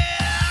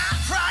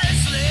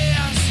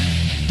 priceless.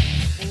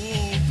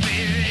 Oh,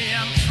 baby,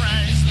 I'm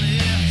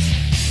priceless.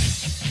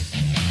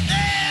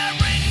 There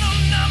ain't no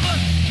number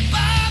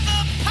by the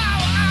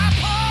power I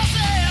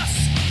possess.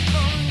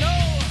 Oh, no.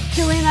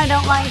 Julian, I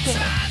don't like it.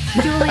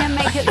 Julian,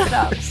 make it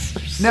stop.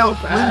 Now,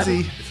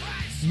 Lindsay,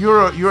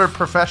 you're a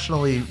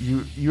professional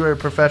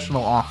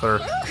author.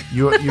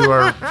 You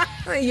are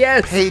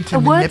Yes. paid to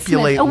A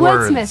manipulate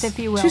words. wordsmith, if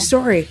you will. True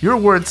story. You're a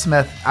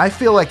wordsmith. I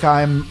feel like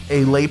I'm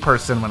a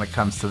layperson when it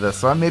comes to this,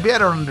 so maybe I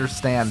don't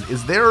understand.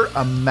 Is there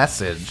a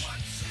message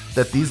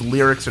that these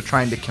lyrics are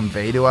trying to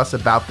convey to us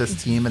about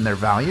this team and their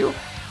value?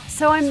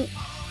 So I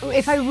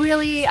haven't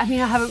really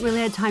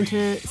had time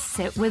to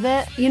sit with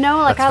it. You know,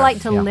 like That's I like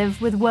fair, to yeah.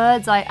 live with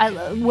words.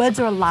 Words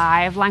are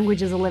alive.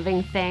 Language is a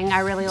living thing.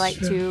 I really like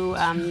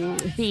to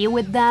be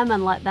with them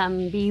and let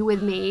them be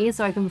with me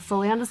so I can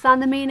fully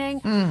understand the meaning.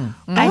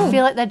 I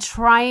feel like they're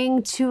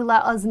trying to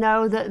let us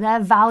know that their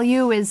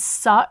value is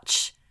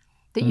such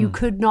that you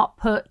could not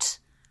put,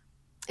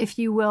 if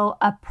you will,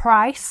 a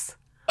price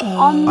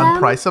on them.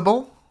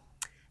 Unpriceable?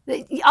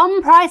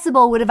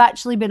 Unpriceable would have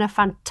actually been a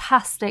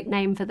fantastic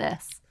name for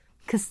this.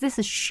 Because this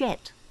is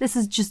shit. This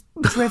is just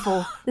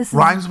drivel. This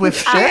Rhymes with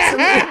shit?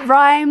 It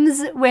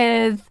rhymes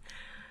with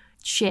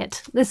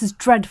shit. This is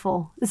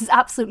dreadful. This is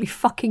absolutely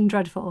fucking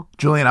dreadful.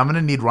 Julian, I'm going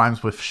to need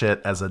rhymes with shit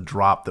as a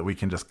drop that we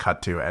can just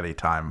cut to any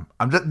time.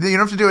 You don't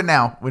have to do it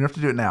now. We don't have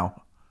to do it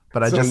now.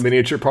 But It's a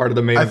miniature part of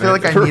the main I feel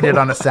event. like I need it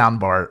on a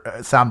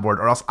soundboard,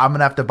 or else I'm going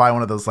to have to buy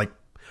one of those like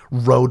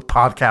Rode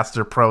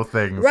Podcaster Pro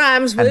things.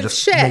 Rhymes and with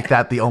just shit. make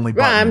that the only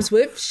button. Rhymes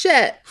with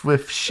shit.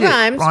 With shit.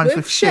 Rhymes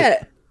with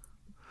shit.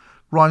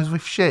 Rhymes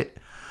with shit.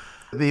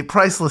 The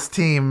Priceless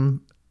team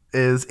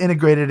is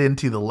integrated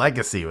into The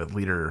Legacy with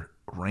leader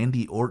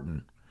Randy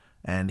Orton.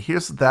 And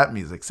here's what that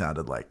music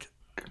sounded like.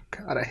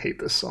 God, I hate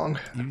this song.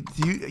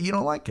 You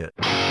don't like it.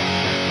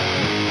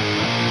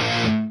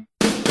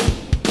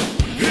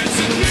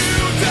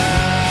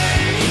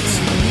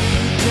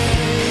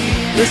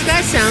 This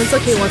guy sounds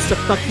like he wants to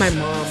fuck my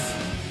mom.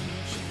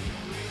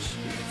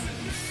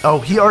 Oh,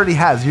 he already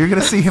has. You're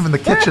going to see him in the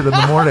kitchen in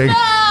the morning.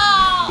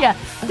 Yeah,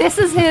 this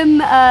is him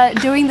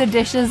doing the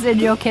dishes in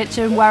your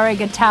kitchen,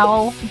 wearing a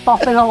towel,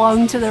 bopping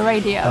along to the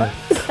radio.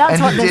 That's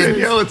And what he this did-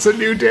 is. Yo, it's a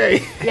new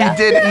day. Yeah. He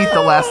did eat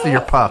the last of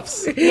your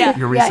puffs. Yeah,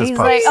 Your Reese's he's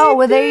puffs. like, oh,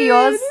 were they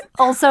yours?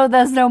 Also,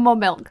 there's no more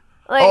milk.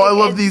 Like, Oh, I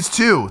love it's- these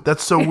too.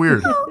 That's so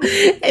weird.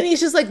 And he's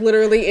just like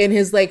literally in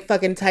his like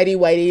fucking tidy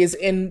whiteys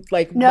in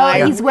like No,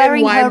 wine, he's wearing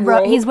in wine her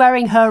robe. He's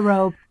wearing her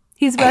robe.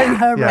 He's wearing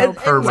her Yeah. robe.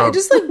 Her And robe.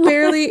 just like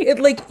barely, it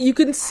like you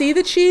can see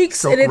the cheeks,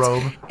 Silk and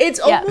robe. it's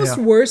Yeah. almost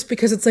Yeah. worse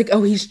because it's like,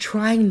 oh, he's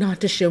trying not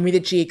to show me the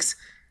cheeks,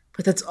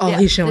 but that's all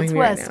he's showing it's me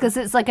worse right now. because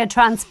it's like a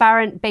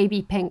transparent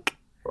baby pink.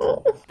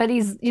 But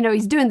he's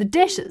doing the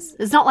dishes.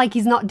 It's not like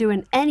he's not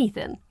doing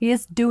anything. He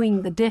is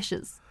doing the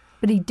dishes.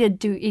 But he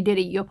did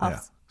eat your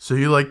puffs. So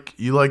you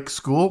like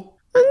school?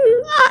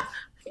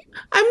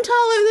 I'm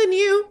taller than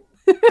you.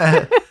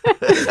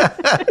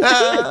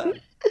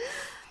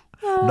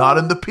 Not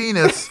in the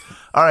penis.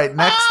 All right,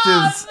 next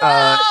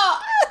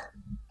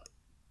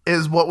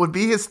is what would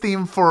be his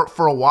theme for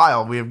a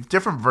while. We have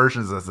different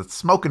versions of this. It's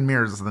Smoke and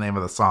Mirrors is the name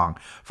of the song.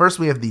 First,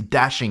 we have the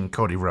dashing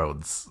Cody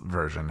Rhodes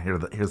version.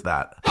 Here's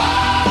that.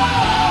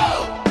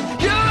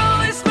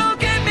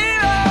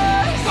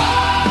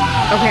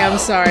 Okay, I'm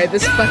sorry.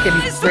 This fucking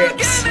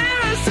rips.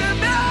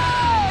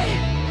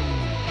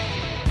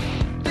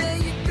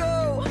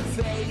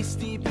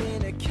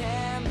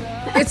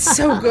 It's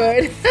so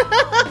good.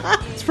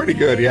 It's pretty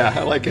good. Yeah,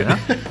 I like it.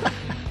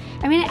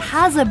 I mean, it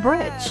has a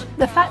bridge.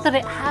 The fact that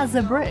it has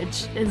a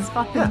bridge is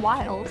fucking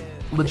wild.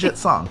 Legit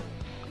song.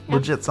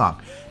 Legit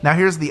song. Now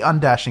here's the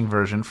undashing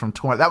version from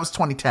that was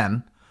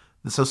 2010.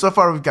 So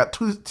far we've got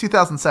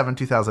 2007,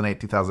 2008,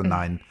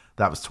 2009.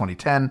 That was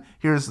 2010.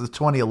 Here's the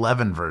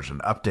 2011 version,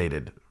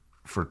 updated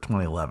for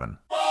 2011.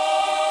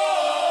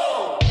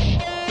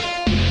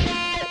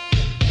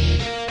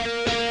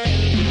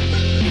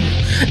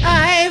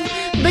 I've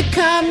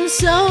become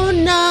so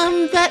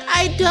numb that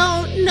I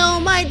don't know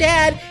my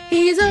dad.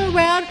 He's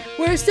around,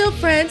 we're still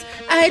friends.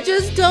 I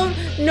just don't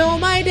know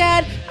my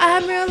dad.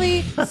 I'm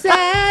really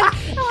sad,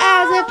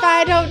 as if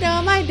I don't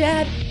know my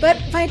dad. But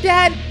my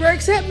dad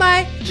works at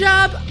my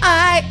job.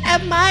 I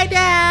am my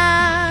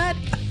dad.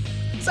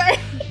 Sorry.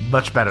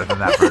 Much better than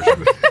that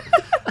version.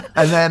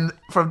 And then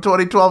from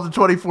 2012 to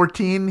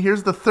 2014,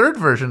 here's the third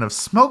version of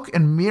Smoke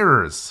and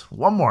Mirrors.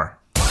 One more.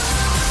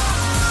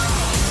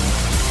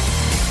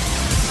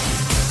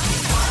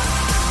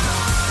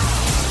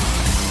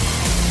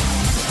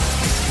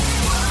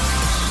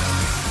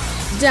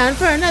 Down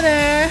for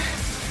another.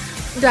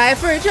 Die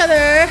for each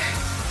other.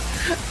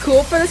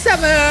 Cool for the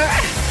summer.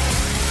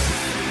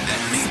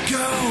 Let me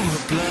go,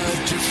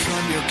 blood drip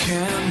from your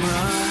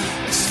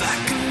camera. It's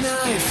like a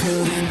knife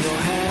held in your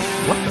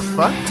hand. What the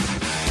fuck?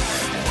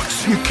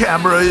 Your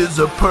camera is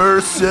a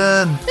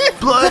person,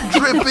 blood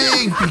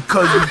dripping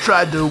because you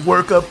tried to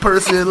work a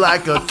person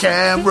like a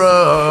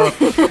camera.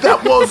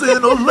 That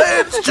wasn't a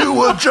lens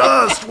to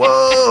adjust.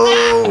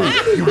 Whoa!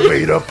 You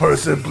made a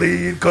person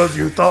bleed because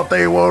you thought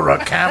they were a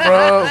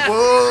camera.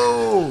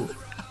 Whoa!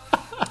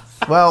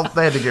 Well,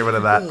 they had to get rid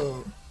of that.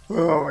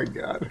 Oh my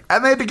god.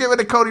 And they had to get rid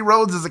of Cody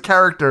Rhodes as a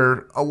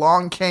character.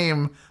 Along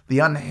came the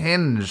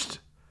unhinged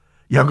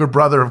younger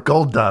brother of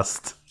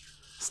Goldust,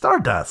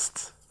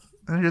 Stardust.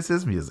 And here's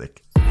his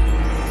music.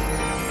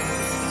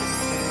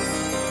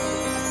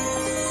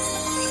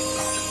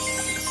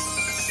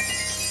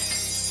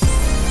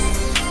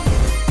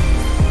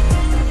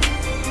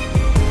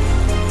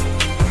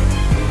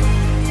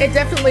 It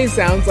definitely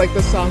sounds like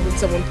the song that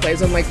someone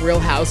plays on like Real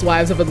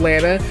Housewives of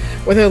Atlanta,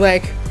 where they're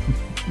like,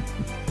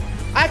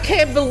 I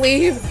can't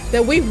believe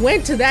that we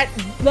went to that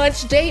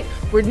lunch date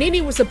where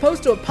Nene was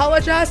supposed to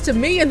apologize to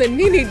me and then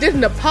Nene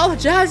didn't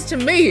apologize to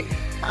me.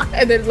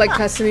 And then like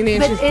cuss to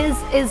Nene and But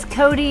she's is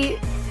Cody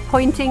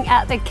pointing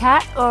at the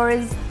cat or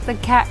is the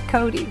cat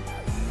Cody?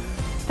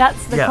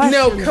 That's the Yes. question.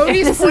 No,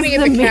 Cody's If this pointing is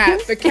at the meme,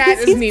 cat. The cat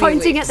is he's Nene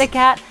pointing Leakes. at the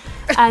cat.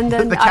 And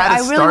then The cat I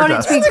is really want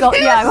it to be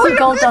Stardust. I want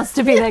Goldust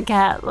to be the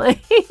cat. Like,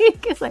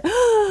 it's like,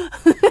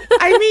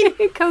 I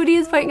mean, Cody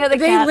is pointing at the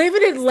they cat. live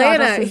in Atlanta.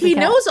 Stardust is the He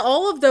cat. knows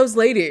all of those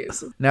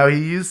ladies. Now, he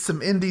used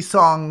some indie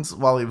songs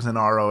while he was in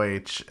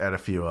ROH at a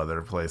few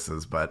other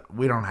places, but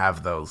we don't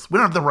have those. We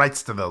don't have the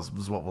rights to those,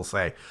 is what we'll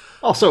say.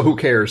 Also, who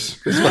cares?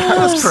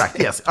 That's correct,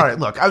 yes. All right,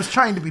 look, I was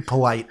trying to be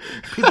polite.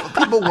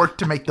 People worked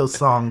to make those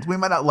songs. We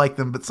might not like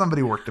them, but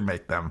somebody worked to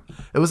make them.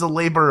 It was a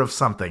labor of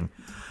something.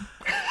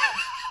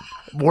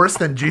 Worse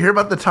than, did you hear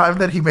about the time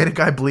that he made a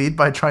guy bleed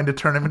by trying to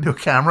turn him into a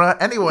camera?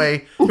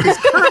 Anyway, his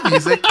current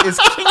music is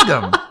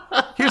Kingdom.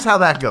 Here's how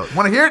that goes.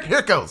 Want to hear it? Here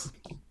it goes.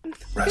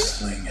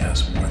 Wrestling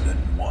has more than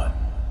one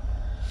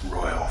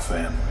royal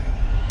family.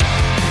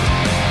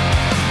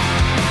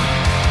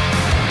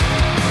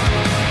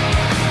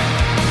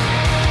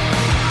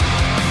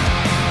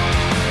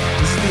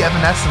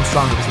 Evanescence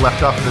song that was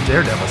left off of the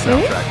Daredevil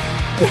soundtrack.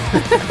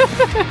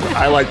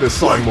 I like this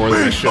song more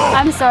than the show.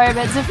 I'm sorry,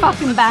 but it's a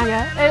fucking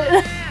banger.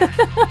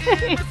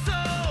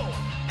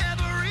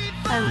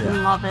 I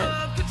love it.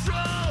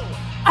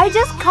 I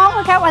just can't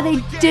work out why they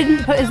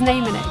didn't put his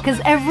name in it,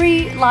 because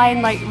every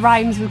line like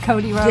rhymes with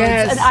Cody Rhodes,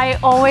 and I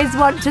always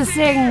want to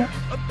sing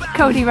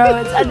Cody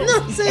Rhodes, and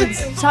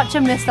it's such a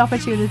missed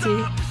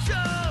opportunity.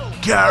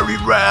 Carry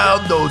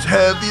round those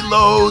heavy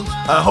loads.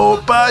 I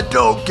hope I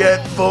don't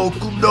get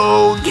vocal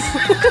notes.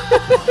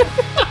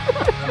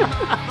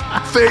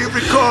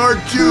 Favorite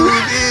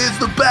cartoon is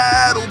the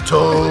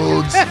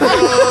Battletoads.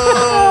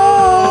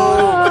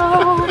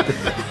 Oh.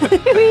 I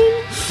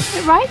mean,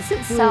 it writes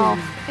itself.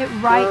 It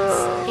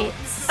writes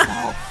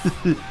itself.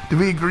 Do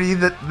we agree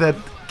that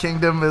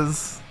Kingdom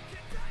is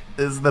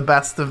the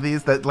best of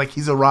these? That like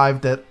he's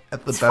arrived at the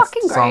best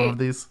song of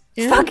these?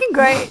 It's fucking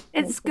great.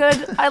 It's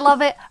good. I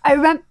love it.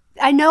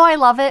 I know I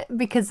love it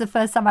because the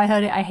first time I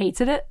heard it, I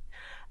hated it.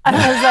 And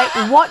I was like,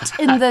 what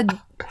in the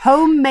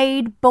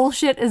homemade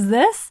bullshit is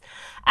this?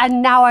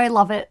 And now I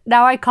love it.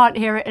 Now I can't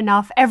hear it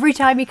enough. Every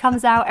time he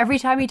comes out, every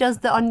time he does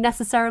the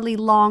unnecessarily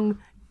long,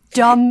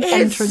 dumb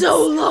entrance,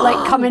 so long.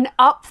 Like coming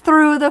up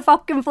through the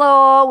fucking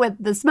floor with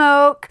the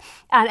smoke.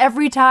 And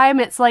every time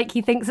it's like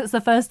he thinks it's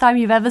the first time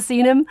you've ever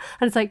seen him.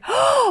 And it's like,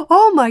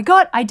 oh my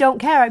God, I don't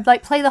care. I'd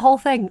like play the whole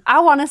thing. I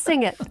want to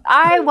sing it.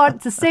 I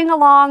want to sing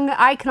along.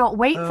 I cannot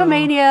wait for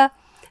Mania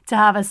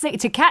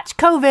to catch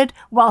COVID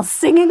while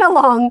singing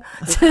along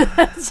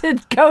to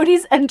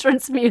Cody's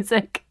entrance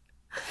music.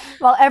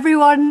 While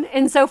everyone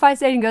in SoFi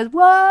Stadium goes,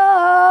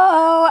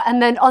 whoa!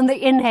 And then on the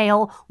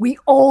inhale, we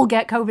all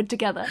get COVID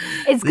together.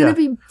 It's going to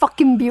be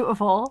fucking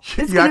beautiful.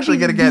 It's You're actually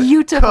going to get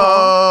beautiful.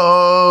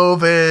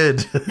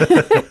 COVID.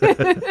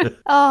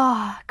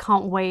 Oh,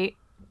 can't wait.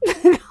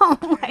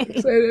 Can't wait.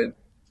 Excited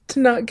to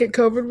not get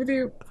COVID with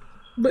you,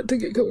 but to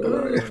get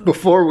COVID with you.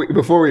 Before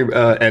we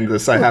end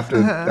this, I have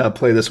to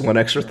play this one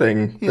extra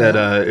thing that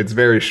it's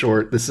very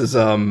short. This is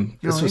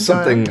this was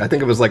something I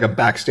think it was like a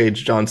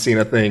backstage John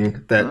Cena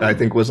thing that I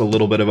think was a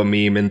little bit of a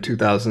meme in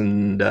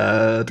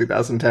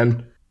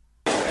 2010.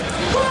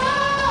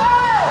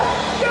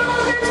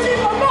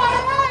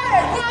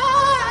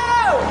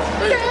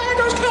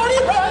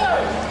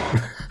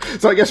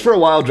 So I guess for a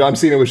while, John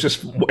Cena was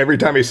just every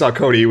time he saw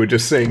Cody, he would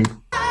just sing.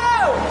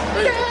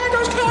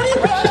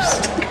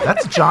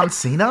 That's John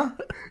Cena?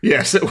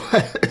 Yes, it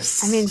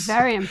was. I mean,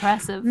 very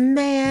impressive.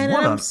 Man,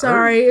 I'm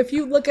sorry. If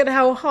you look at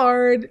how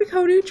hard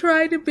Cody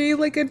tried to be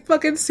like a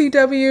fucking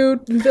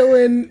CW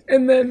villain,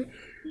 and then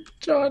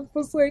John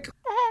was like,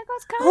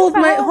 hold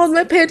my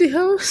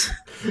pantyhose.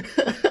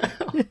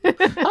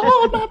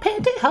 Hold my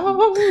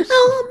pantyhose.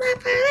 Hold my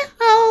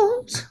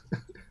pantyhose.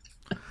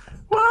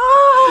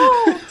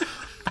 Whoa!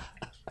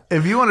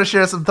 If you want to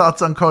share some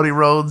thoughts on Cody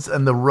Rhodes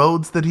and the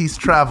roads that he's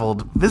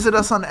traveled, visit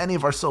us on any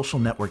of our social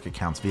network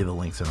accounts via the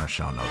links in our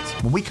show notes.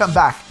 When we come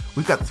back,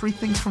 we've got 3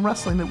 things from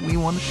wrestling that we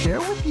want to share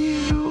with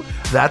you.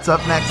 That's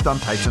up next on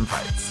Tights and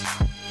Fights.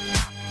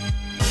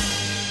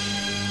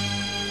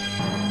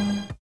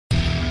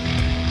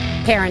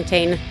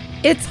 Parenting.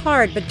 It's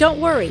hard, but don't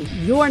worry,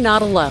 you're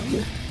not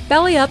alone.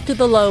 Belly up to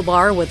the low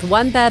bar with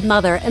One Bad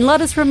Mother and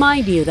let us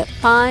remind you that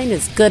fine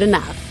is good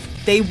enough.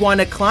 They want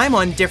to climb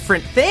on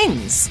different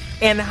things.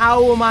 And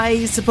how am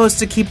I supposed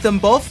to keep them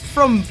both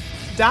from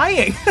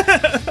dying?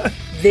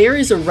 There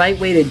is a right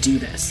way to do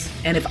this.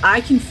 And if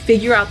I can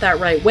figure out that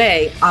right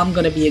way, I'm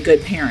going to be a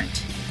good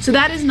parent. So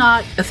that is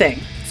not a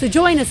thing. So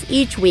join us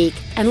each week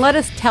and let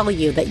us tell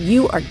you that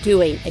you are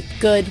doing a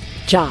good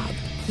job.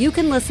 You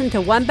can listen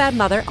to One Bad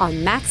Mother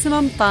on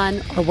Maximum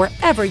Fun or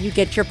wherever you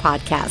get your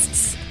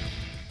podcasts.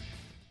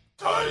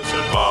 Tights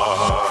and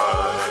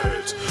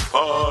Fights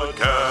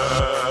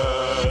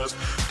Podcast.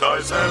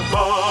 Tights and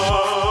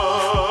Fights.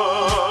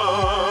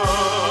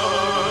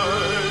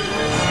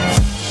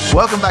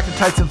 Welcome back to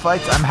Tights and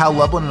Fights. I'm Hal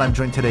Lublin, and I'm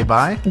joined today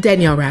by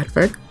Danielle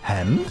Radford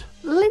and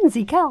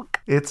Lindsay Kelk.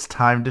 It's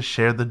time to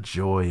share the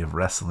joy of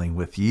wrestling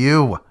with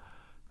you.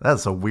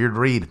 That's a weird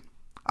read.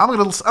 I'm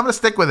gonna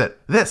stick with it.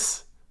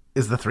 This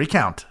is the 3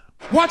 count.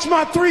 Watch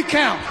my 3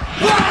 count. 1,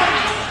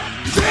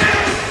 2, 3.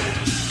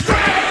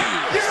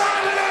 Get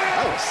out of there.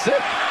 Oh,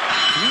 sick.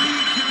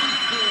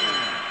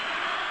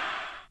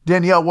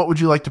 Danielle, what would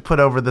you like to put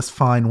over this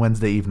fine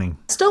Wednesday evening?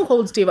 Stone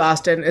Cold Steve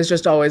Austin is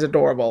just always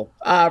adorable,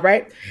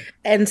 right?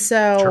 And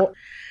so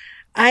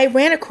I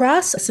ran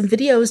across some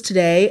videos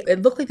today.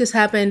 It looked like this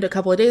happened a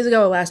couple of days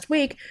ago or last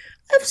week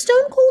of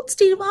Stone Cold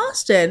Steve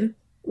Austin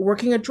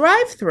working a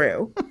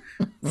drive-thru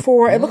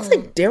for, it looks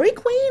like Dairy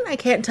Queen. I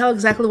can't tell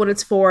exactly what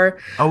it's for.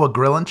 Oh, a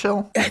grill and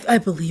chill? I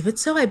believe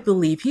it's so. I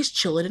believe he's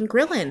chilling and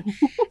grilling.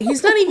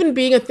 He's not even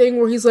being a thing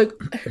where he's like,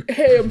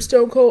 hey, I'm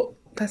Stone Cold.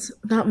 That's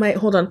not my,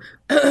 hold on.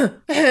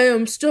 Hey,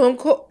 I'm Stone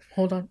Cold.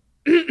 Hold on.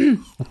 Wait,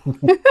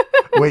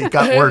 it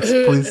got worse,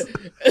 please.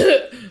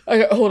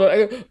 Hold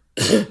on.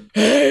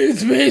 Hey,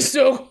 it's me,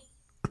 Stone Cold.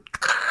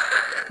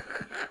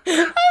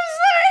 I'm sorry.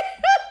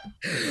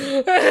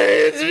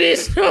 Hey, it's me,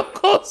 Stone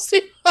Cold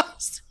Steve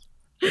Austin.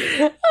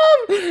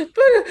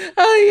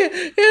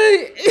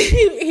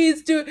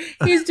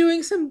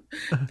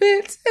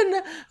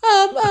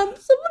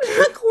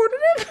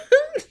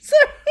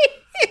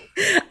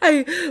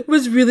 I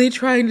was really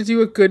trying to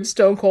do a good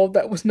Stone Cold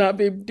that was not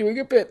me doing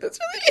a bit. That's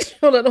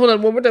really... Hold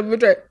on. One more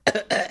time.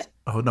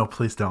 Oh, no,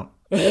 please don't.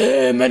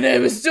 Hey, my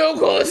name is Stone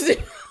Cold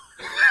Steve.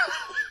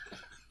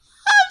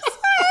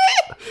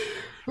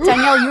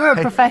 Danielle, you're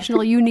a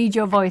professional. You need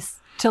your voice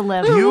to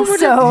live. You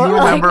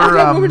like, remember,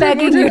 I'm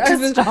begging you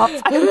to stop.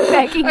 I'm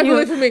begging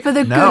you for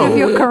the good of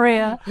your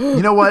career.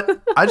 You know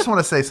what? I just want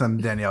to say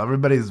something, Danielle.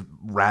 Everybody's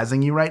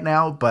razzing you right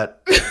now,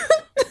 but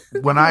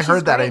when I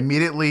heard that, I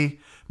immediately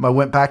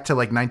went back to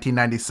like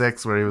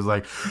 1996 where he was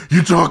like,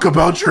 you talk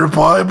about your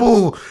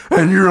Bible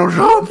and you're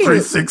John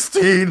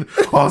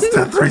 3:16.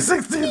 Austin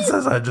 3:16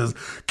 says I just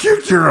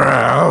kicked your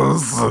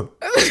ass. So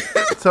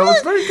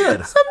it's very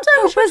good.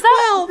 Sometimes was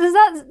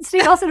that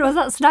Steve Austin or was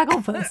that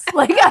Snagglepuss?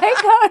 Like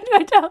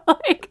I don't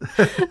like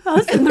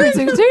Austin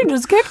 3:16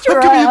 just kicked your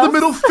ass. I'll give you the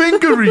middle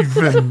finger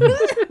even.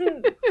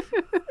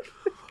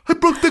 I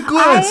broke the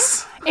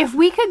glass. If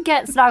we could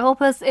get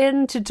Snagglepuss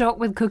in to talk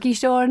with Cookie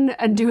Sean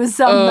and do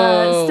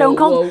some Stone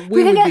Cold, well,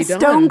 we could get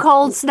Stone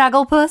Cold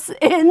Snagglepuss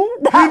in.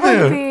 That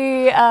would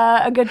be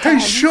a good time.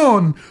 Hey,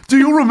 Sean, do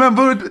you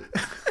remember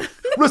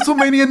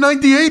WrestleMania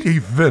 98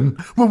 even?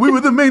 When we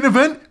were the main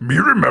event? Me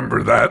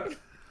remember that.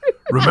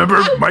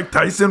 Remember Mike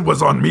Tyson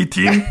was on me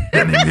team,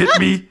 then him hit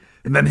me,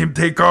 and then him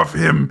take off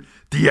him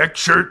DX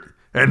shirt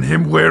and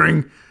him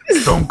wearing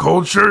Stone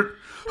Cold shirt?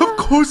 Of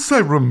course I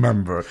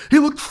remember. He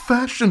looked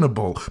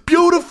fashionable,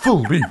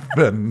 beautiful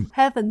even.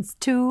 Heavens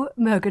to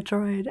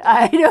Murgatroyd.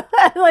 I know,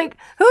 like,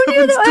 who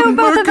knew that they were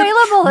both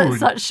available at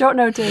such short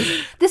notice?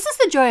 This is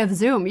the joy of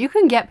Zoom. You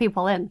can get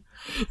people in.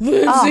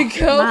 Lindsay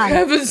Kelp,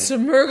 Heavens to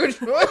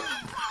Murgatroyd.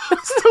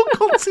 Stone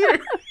Cold's here.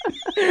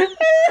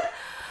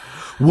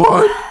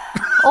 What?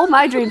 All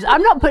my dreams.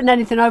 I'm not putting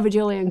anything over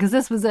Julian because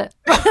this was it.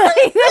 This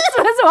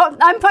was what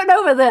I'm putting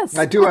over this.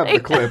 I do have the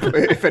clip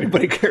if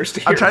anybody cares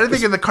to hear. I'm trying to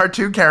think of the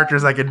cartoon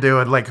characters I could do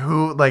and like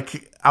who,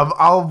 like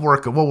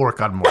we'll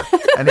work on more.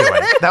 Anyway,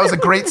 that was a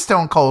great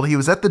Stone Cold. He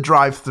was at the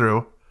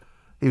drive-thru.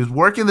 He was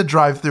working the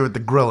drive-thru at the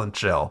Grill and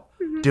Chill.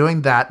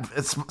 Doing that,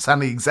 it's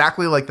sounding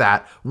exactly like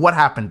that. What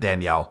happened,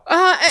 Danielle?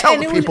 Tell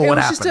the people what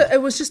happened.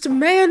 It was just a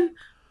man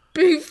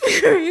being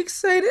very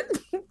excited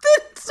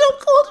that Stone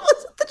Cold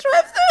was at the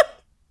drive-thru.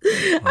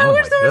 I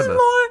wish there was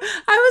more.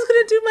 I was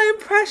going to do my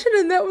impression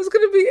and that was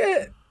going to be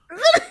it.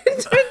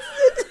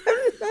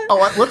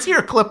 Let's hear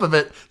a clip of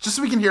it just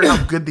so we can hear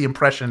how good the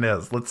impression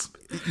is. It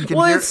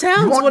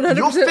sounds 100%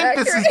 You'll think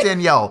accurate. this is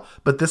Danielle,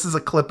 but this is a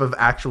clip of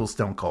actual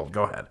Stone Cold.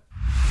 Go ahead.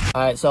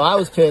 All right, so I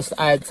was pissed.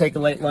 I had to take a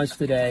late lunch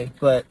today,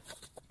 but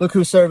look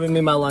who's serving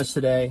me my lunch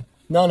today.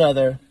 None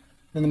other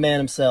than the man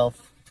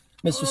himself,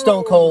 Mr.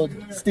 Stone Cold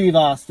Steve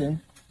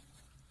Austin.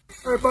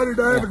 Hey, buddy,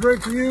 do I have a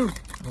drink for you?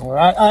 All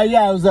right.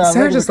 Yeah, it was Sarah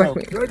regular just Coke.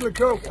 like me. Regular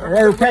Coke.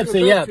 Regular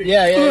Pepsi,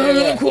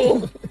 yeah.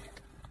 Cool.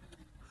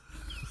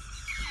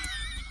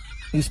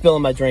 He's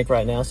spilling my drink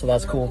right now, so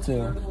that's cool,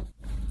 too.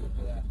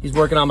 He's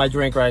working on my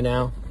drink right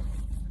now.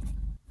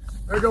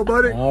 There you go,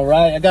 buddy. All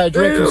right, I got a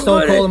drink from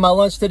Stone Cold in my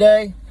lunch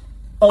today.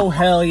 Oh,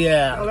 hell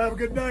yeah. I'll have a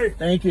good day.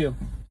 Thank you.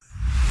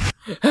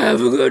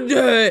 Have a good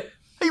day.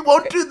 He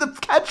won't do the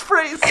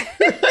catchphrase.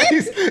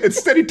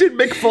 Instead, he did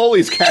Mick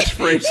Foley's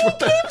catchphrase. He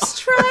keeps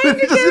trying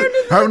to get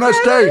into Have a nice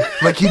day.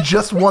 Like he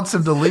just wants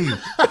him to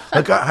leave.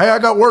 Like, hey, I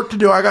got work to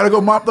do. I got to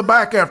go mop the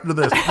back after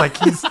this. Like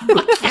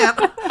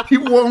he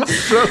won't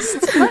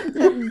just.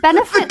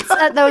 Benefits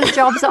at those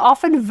jobs are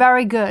often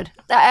very good.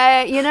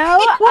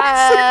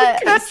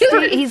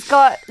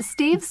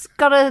 Steve's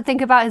got to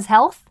think about his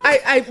health.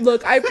 I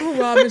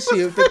promise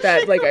you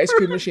that like ice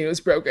cream machine was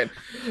broken.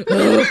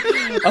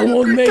 I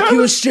won't make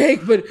you a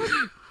shake, but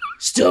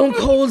Stone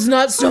Cold's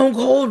not Stone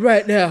Cold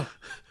right now.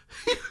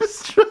 He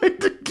was trying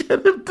to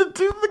get him to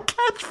do the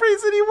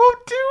catchphrase and he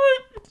won't do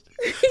it.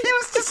 He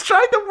was just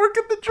trying to work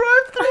at the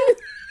drive-thru.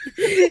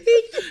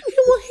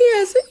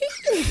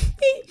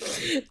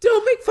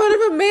 Don't make fun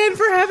of a man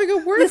for having a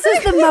word. This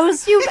is the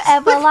most you've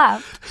ever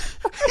laughed.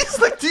 He's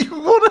like, do you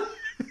want to?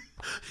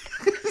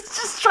 He's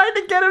just trying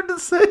to get him to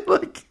say,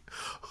 like,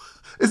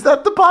 is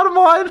that the bottom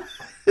line?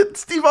 And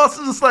Steve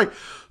Austin's just like,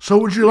 so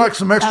would you like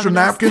some extra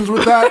napkins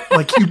with that?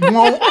 Like, he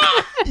won't.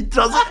 He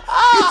doesn't.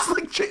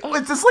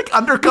 It's just like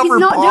undercover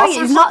He's not boss doing it.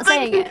 or He's not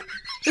something. saying it.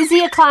 Is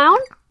he a clown?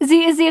 Is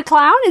he a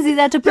clown? Is he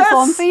there to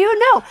perform for you?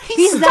 No,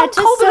 he's there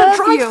to serve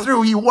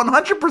you. He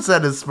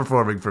 100% is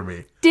performing for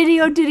me. Did he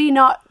or did he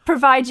not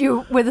provide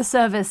you with a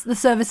service, the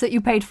service that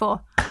you paid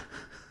for?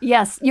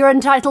 Yes, you're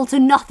entitled to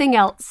nothing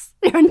else.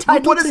 You're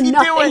entitled to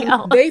nothing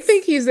else. They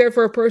think he's there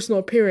for a personal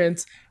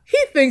appearance. He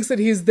thinks that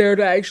he's there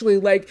to actually,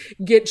 like,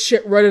 get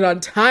shit running on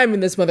time in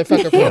this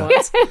motherfucker for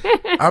once.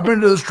 I've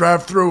been to this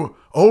drive-thru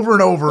over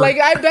and over. Like,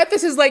 I bet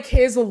this is, like,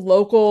 his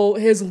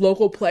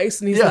local place,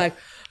 and he's like,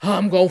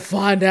 I'm gonna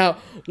find out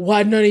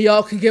why none of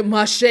y'all can get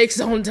my shakes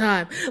on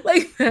time.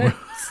 Like that.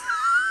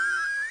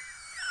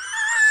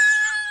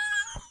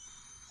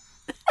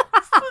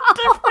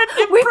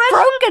 We've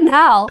broken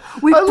Hal.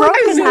 We've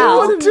broken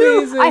Hal.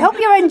 I hope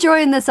you're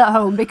enjoying this at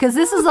home because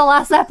this is the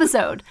last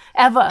episode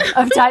ever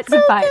of Tights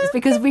and Fights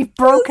because we've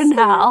broken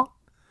Hal.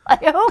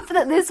 I hope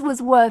that this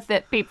was worth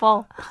it,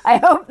 people. I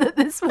hope that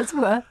this was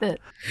worth it.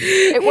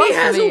 It was he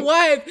has a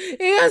wife.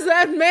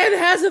 That man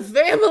has a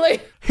family.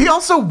 He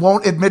also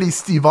won't admit he's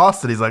Steve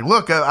Austin. He's like,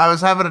 look, I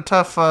was having a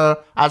tough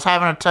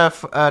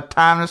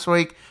time this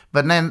week,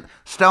 but then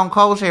Stone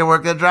Cold's here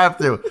working the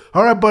drive-thru.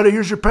 All right, buddy,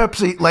 here's your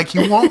Pepsi. Like,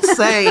 he won't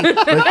say,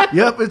 like,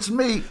 yep, it's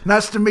me.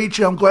 Nice to meet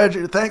you. I'm glad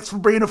you. Thanks for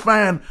being a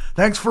fan.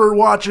 Thanks for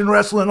watching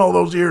wrestling all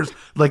those years.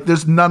 Like,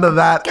 there's none of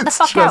that. Get the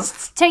fuck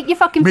out. Take your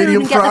fucking food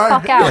and get the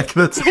fuck out.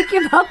 Like, take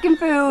your fucking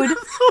food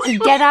and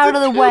get out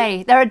of the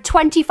way. There are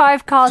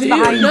 25 cars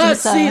behind you, not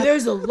sir. see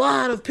there's a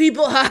lot of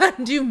people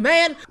behind you,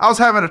 man? I was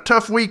having a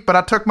tough week, but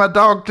I took my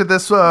dog to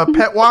this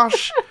pet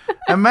wash.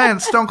 And man,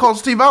 Stone Cold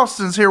Steve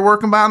Austin's here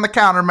working behind the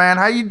counter, man.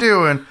 How you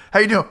doing?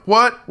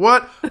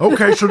 What?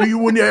 Okay, so do you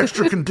want the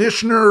extra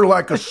conditioner,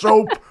 like a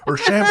soap or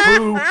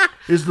shampoo?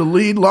 Is the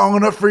lead long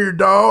enough for your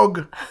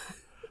dog?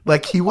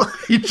 Like, he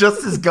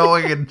just is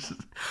going and...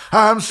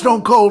 Hi, I'm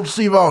Stone Cold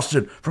Steve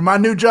Austin. For my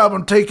new job,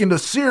 I'm taking a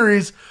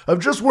series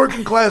of just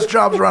working class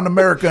jobs around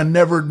America and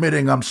never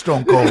admitting I'm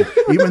Stone Cold,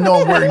 even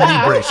though I'm wearing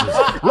knee braces.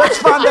 Let's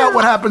find out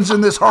what happens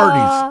in this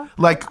Hardee's.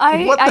 Like,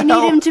 what the I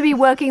hell? need him to be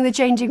working the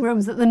changing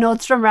rooms at the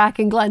Nordstrom Rack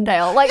in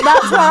Glendale. Like,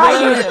 that's where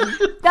I need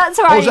him. That's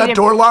where I need that him.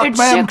 door locked,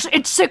 ma'am?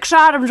 It's 6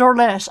 items or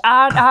less.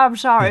 I'm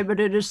sorry, but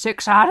it is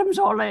 6 items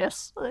or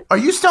less. Are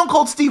you Stone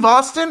Cold Steve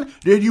Austin?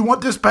 Did you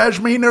want this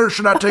pashmina, or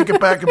should I take it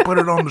back and put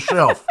it on the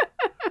shelf?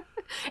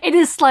 It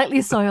is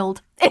slightly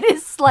soiled. It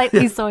is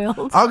slightly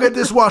soiled. I'll get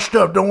this washed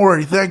up. Don't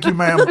worry. Thank you,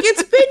 ma'am. Look,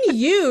 it's been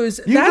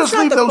used. You That's just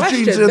not leave the those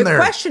question. jeans in the there.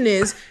 question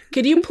is,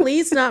 could you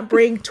please not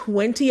bring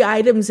 20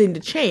 items into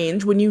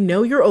change when you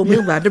know you're only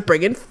allowed to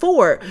bring in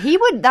 4? He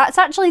would. That's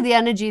actually the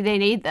energy they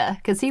need there,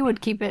 because he would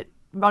keep it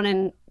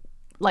running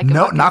like.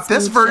 No, not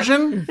this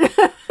version.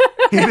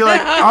 He'd be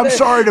like, I'm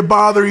sorry to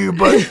bother you,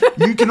 but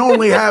you can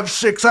only have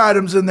 6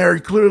 items in there.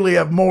 You clearly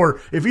have more.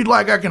 If you'd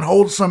like, I can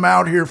hold some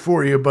out here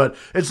for you, but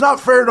it's not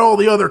fair to all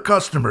the other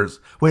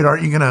customers. Wait,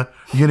 aren't you gonna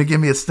give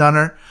me a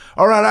stunner?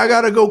 All right, I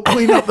gotta go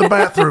clean up the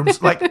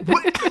bathrooms. Like,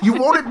 what? You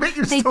won't admit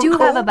you're They Stone do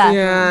Cold? have a bathroom.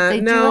 Yeah, They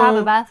do no. have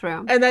a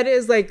bathroom. And that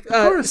is like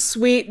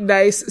sweet,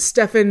 nice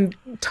Stephen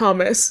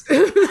Thomas.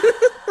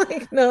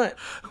 Like, not.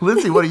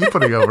 Lindsay, what are you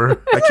putting over?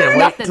 I can't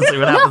wait to see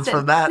what happens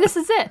from that. This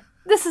is it.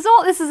 This is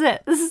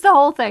it. This is the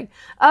whole thing.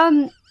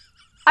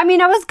 I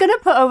mean, I was gonna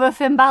put over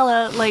Finn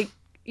Balor, like,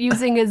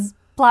 using his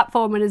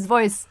platform and his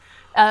voice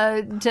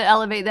to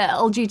elevate the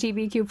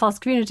LGBTQ plus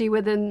community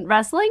within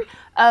wrestling.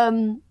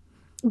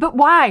 But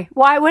why?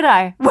 Why would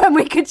I? When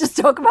we could just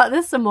talk about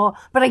this some more.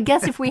 But I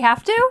guess if we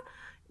have to,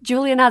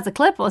 Julian has a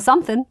clip or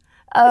something.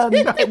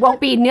 It won't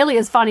be nearly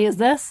as funny as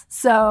this.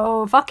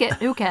 So fuck it.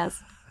 Who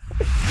cares?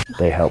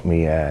 They helped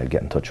me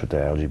get in touch with the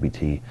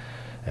LGBT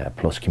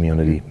plus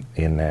community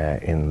in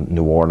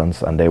New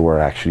Orleans, and they were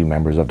actually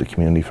members of the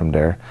community from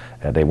there.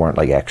 They weren't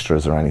like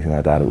extras or anything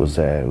like that. It was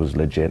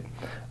legit,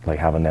 like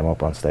having them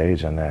up on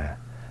stage, and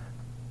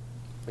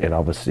it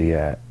obviously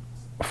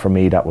for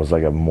me that was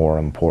like a more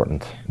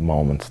important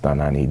moment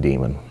than any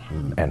Demon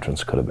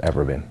entrance could have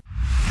ever been.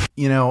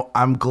 You know,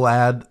 I'm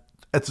glad.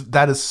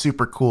 That is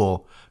super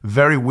cool.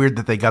 Very weird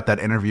that they got that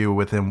interview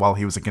with him while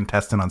he was a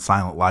contestant on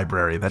Silent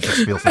Library. That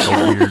just feels like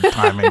a weird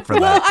timing for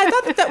Well, that. I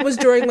thought that was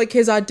during like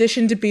his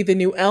audition to be the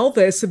new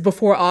Elvis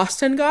before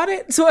Austin got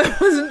it, so I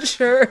wasn't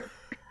sure.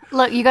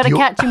 Look, you got to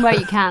catch him where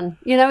you can.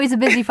 You know, he's a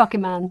busy fucking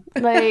man.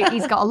 Like,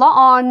 he's got a lot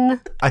on.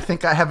 I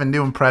think I have a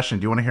new impression.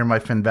 Do you want to hear my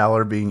Finn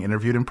Balor being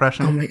interviewed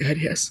impression? Oh my god,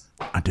 yes.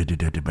 Over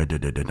there.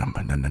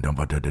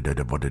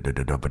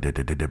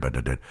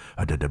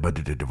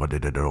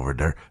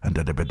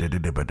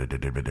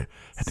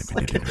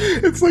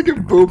 It's like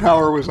if Boo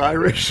Power was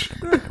Irish.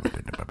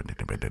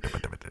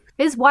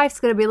 His wife's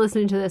going to be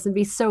listening to this and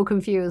be so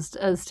confused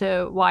as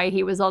to why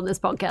he was on this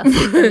podcast.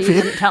 And he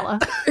didn't tell her.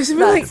 It's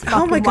like,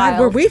 oh my god,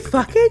 were we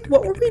fucking?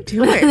 What were we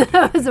doing?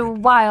 That was a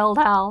wild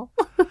Hal.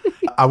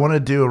 I want to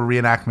do a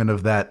reenactment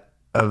of that,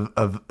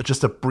 of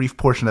just a brief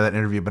portion of that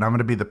interview, but I'm going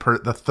to be the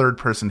third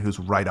person who's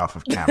right off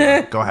of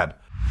camera. Go ahead.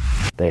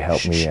 They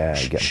helped me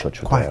get in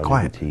touch with the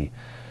LGBT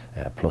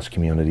plus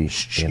community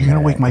you're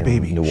gonna wake my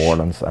baby. New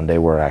Orleans, and they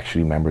were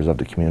actually members of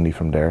the community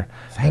from there.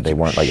 They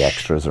weren't like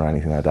extras or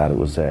anything like that. It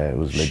was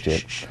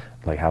legit,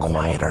 like having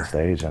them up on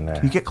stage. And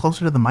can you get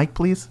closer to the mic,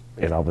 please?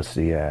 It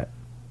obviously,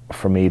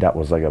 for me, that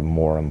was like a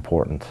more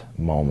important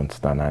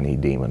moment than any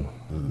Demon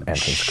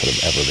entrance could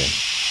have ever been.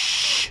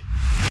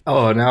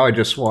 Oh, now I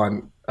just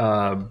want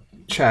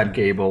Chad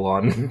Gable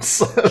on.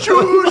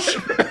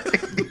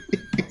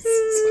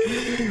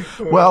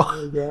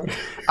 Well,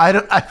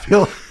 I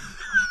feel.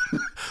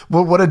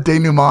 Well, what a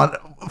denouement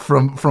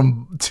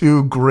from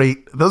two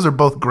great. Those are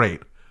both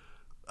great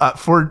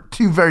for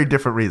two very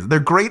different reasons. They're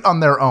great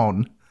on their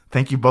own.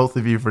 Thank you, both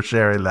of you, for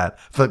sharing that.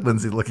 I feel like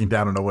Lindsay's looking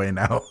down and away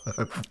now.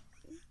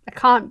 I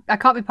can't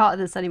be part of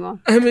this anymore.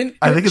 I mean,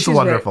 I think it's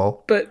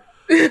wonderful, right,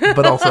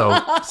 but also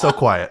so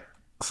quiet.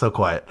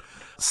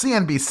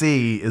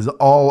 CNBC is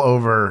all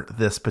over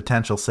this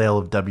potential sale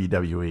of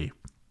WWE.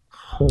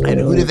 And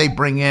who do they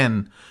bring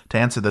in to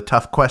answer the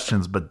tough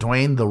questions but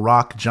Dwayne "The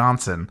Rock"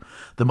 Johnson,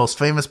 the most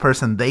famous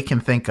person they can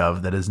think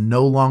of that is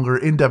no longer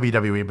in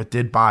WWE but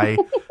did buy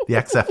the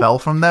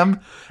XFL from them.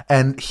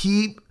 And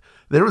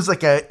there was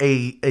like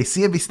a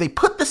CNBC, they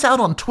put this out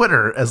on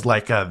Twitter as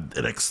like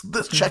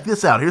check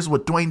this out. Here's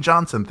what Dwayne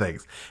Johnson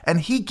thinks. And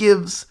he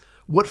gives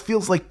what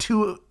feels like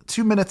two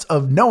minutes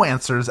of no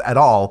answers at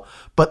all.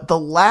 But the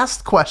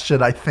last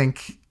question, I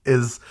think,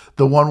 is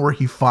the one where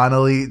he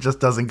finally just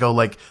doesn't go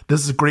like,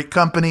 this is a great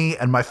company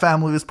and my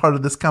family was part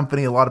of this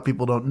company. A lot of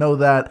people don't know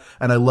that.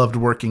 And I loved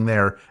working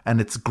there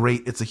and it's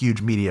great. It's a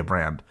huge media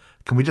brand.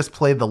 Can we just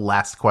play the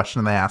last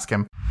question they ask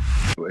him?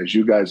 As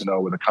you guys know,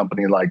 with a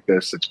company like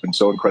this, it's been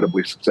so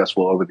incredibly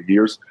successful over the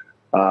years.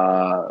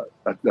 A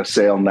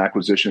sale and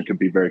acquisition can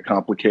be very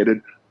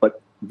complicated,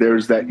 but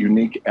there's that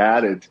unique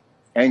added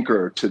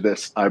anchor to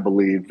this, I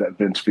believe, that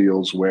Vince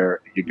feels,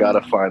 where you got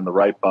to find the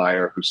right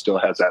buyer who still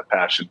has that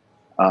passion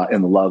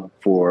and the love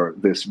for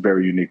this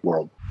very unique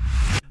world.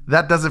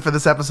 That does it for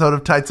this episode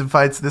of Tights and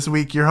Fights. This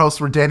week, your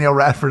hosts were Danielle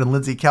Radford and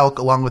Lindsay Kelk,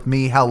 along with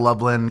me, Hal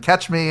Lublin.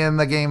 Catch me in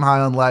The Game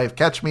High on Life.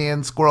 Catch me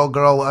in Squirrel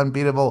Girl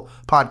Unbeatable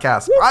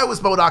podcast. I was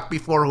MODOK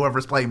before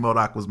whoever's playing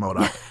MODOK was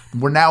MODOK.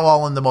 We're now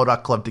all in the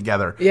MODOK club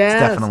together. Yes.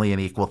 It's definitely an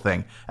equal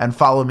thing. And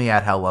follow me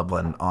at Hal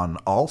Lublin on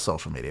all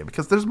social media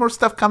because there's more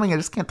stuff coming. I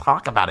just can't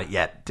talk about it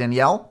yet.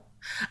 Danielle?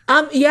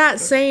 Yeah,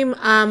 same.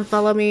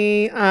 Follow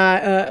me.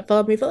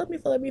 Follow me.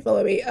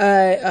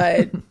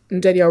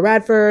 Danielle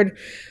Radford.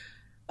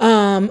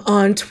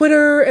 On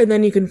Twitter, and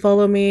then you can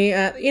follow me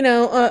at,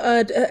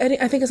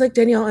 I think it's like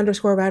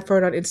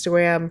Danielle_Radford on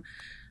Instagram.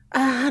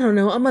 I don't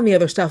know. I'm on the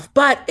other stuff.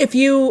 But if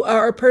you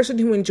are a person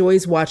who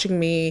enjoys watching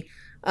me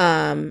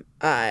tell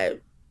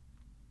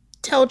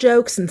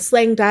jokes and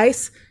slang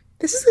dice,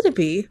 this is going to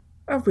be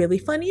a really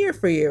fun year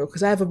for you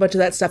because I have a bunch of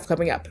that stuff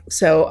coming up.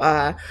 So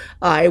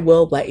I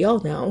will let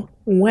y'all know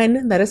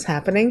when that is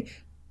happening.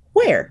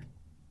 Where?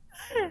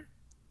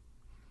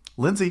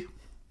 Lindsay.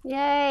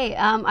 Yay.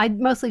 I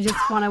mostly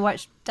just want to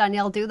watch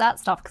Danielle do that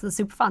stuff because it's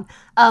super fun.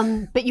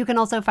 But you can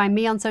also find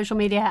me on social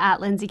media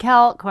at Lindsay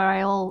Kelk, where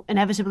I'll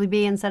inevitably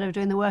be instead of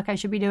doing the work I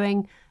should be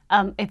doing.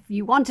 If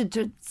you wanted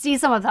to see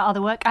some of that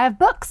other work, I have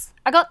books.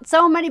 I got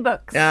so many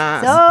books.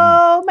 Yes.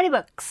 So many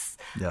books.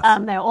 Yes.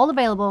 They're all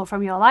available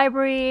from your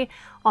library,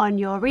 on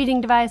your reading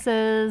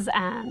devices,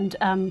 and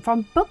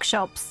from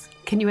bookshops.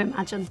 Can you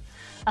imagine?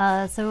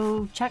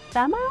 So check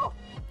them out,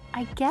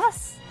 I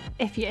guess.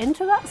 If you're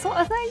into that sort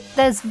of thing.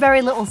 There's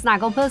very little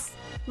Snagglepuss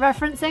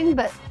referencing,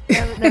 but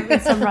there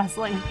is some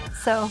wrestling.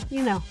 So,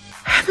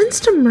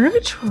 Heavens to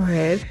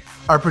Murgatroyd.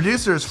 Our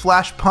producer is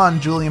Flash Pun,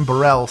 Julian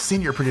Burrell.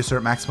 Senior producer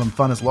at Maximum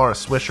Fun is Laura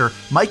Swisher.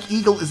 Mike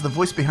Eagle is the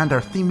voice behind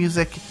our theme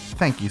music.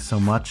 Thank you so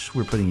much.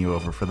 We're putting you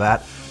over for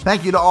that.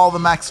 Thank you to all the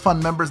Max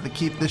Fun members that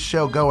keep this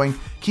show going.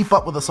 Keep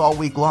up with us all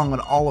week long on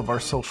all of our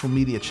social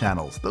media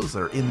channels. Those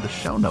are in the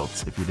show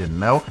notes, if you didn't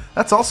know.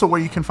 That's also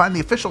where you can find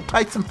the official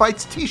Tights and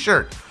Fights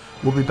t-shirt.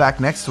 We'll be back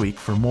next week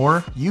for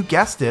more, you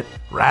guessed it,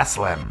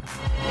 wrestling.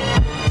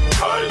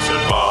 Tights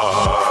and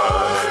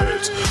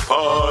Fights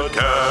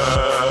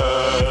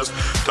Podcast.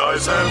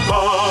 Tights and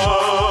Fights.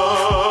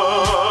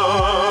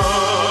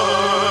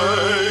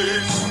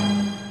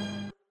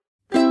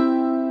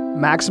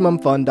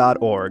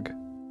 MaximumFun.org.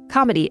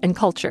 Comedy and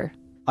culture.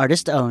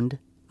 Artist owned.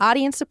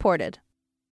 Audience supported.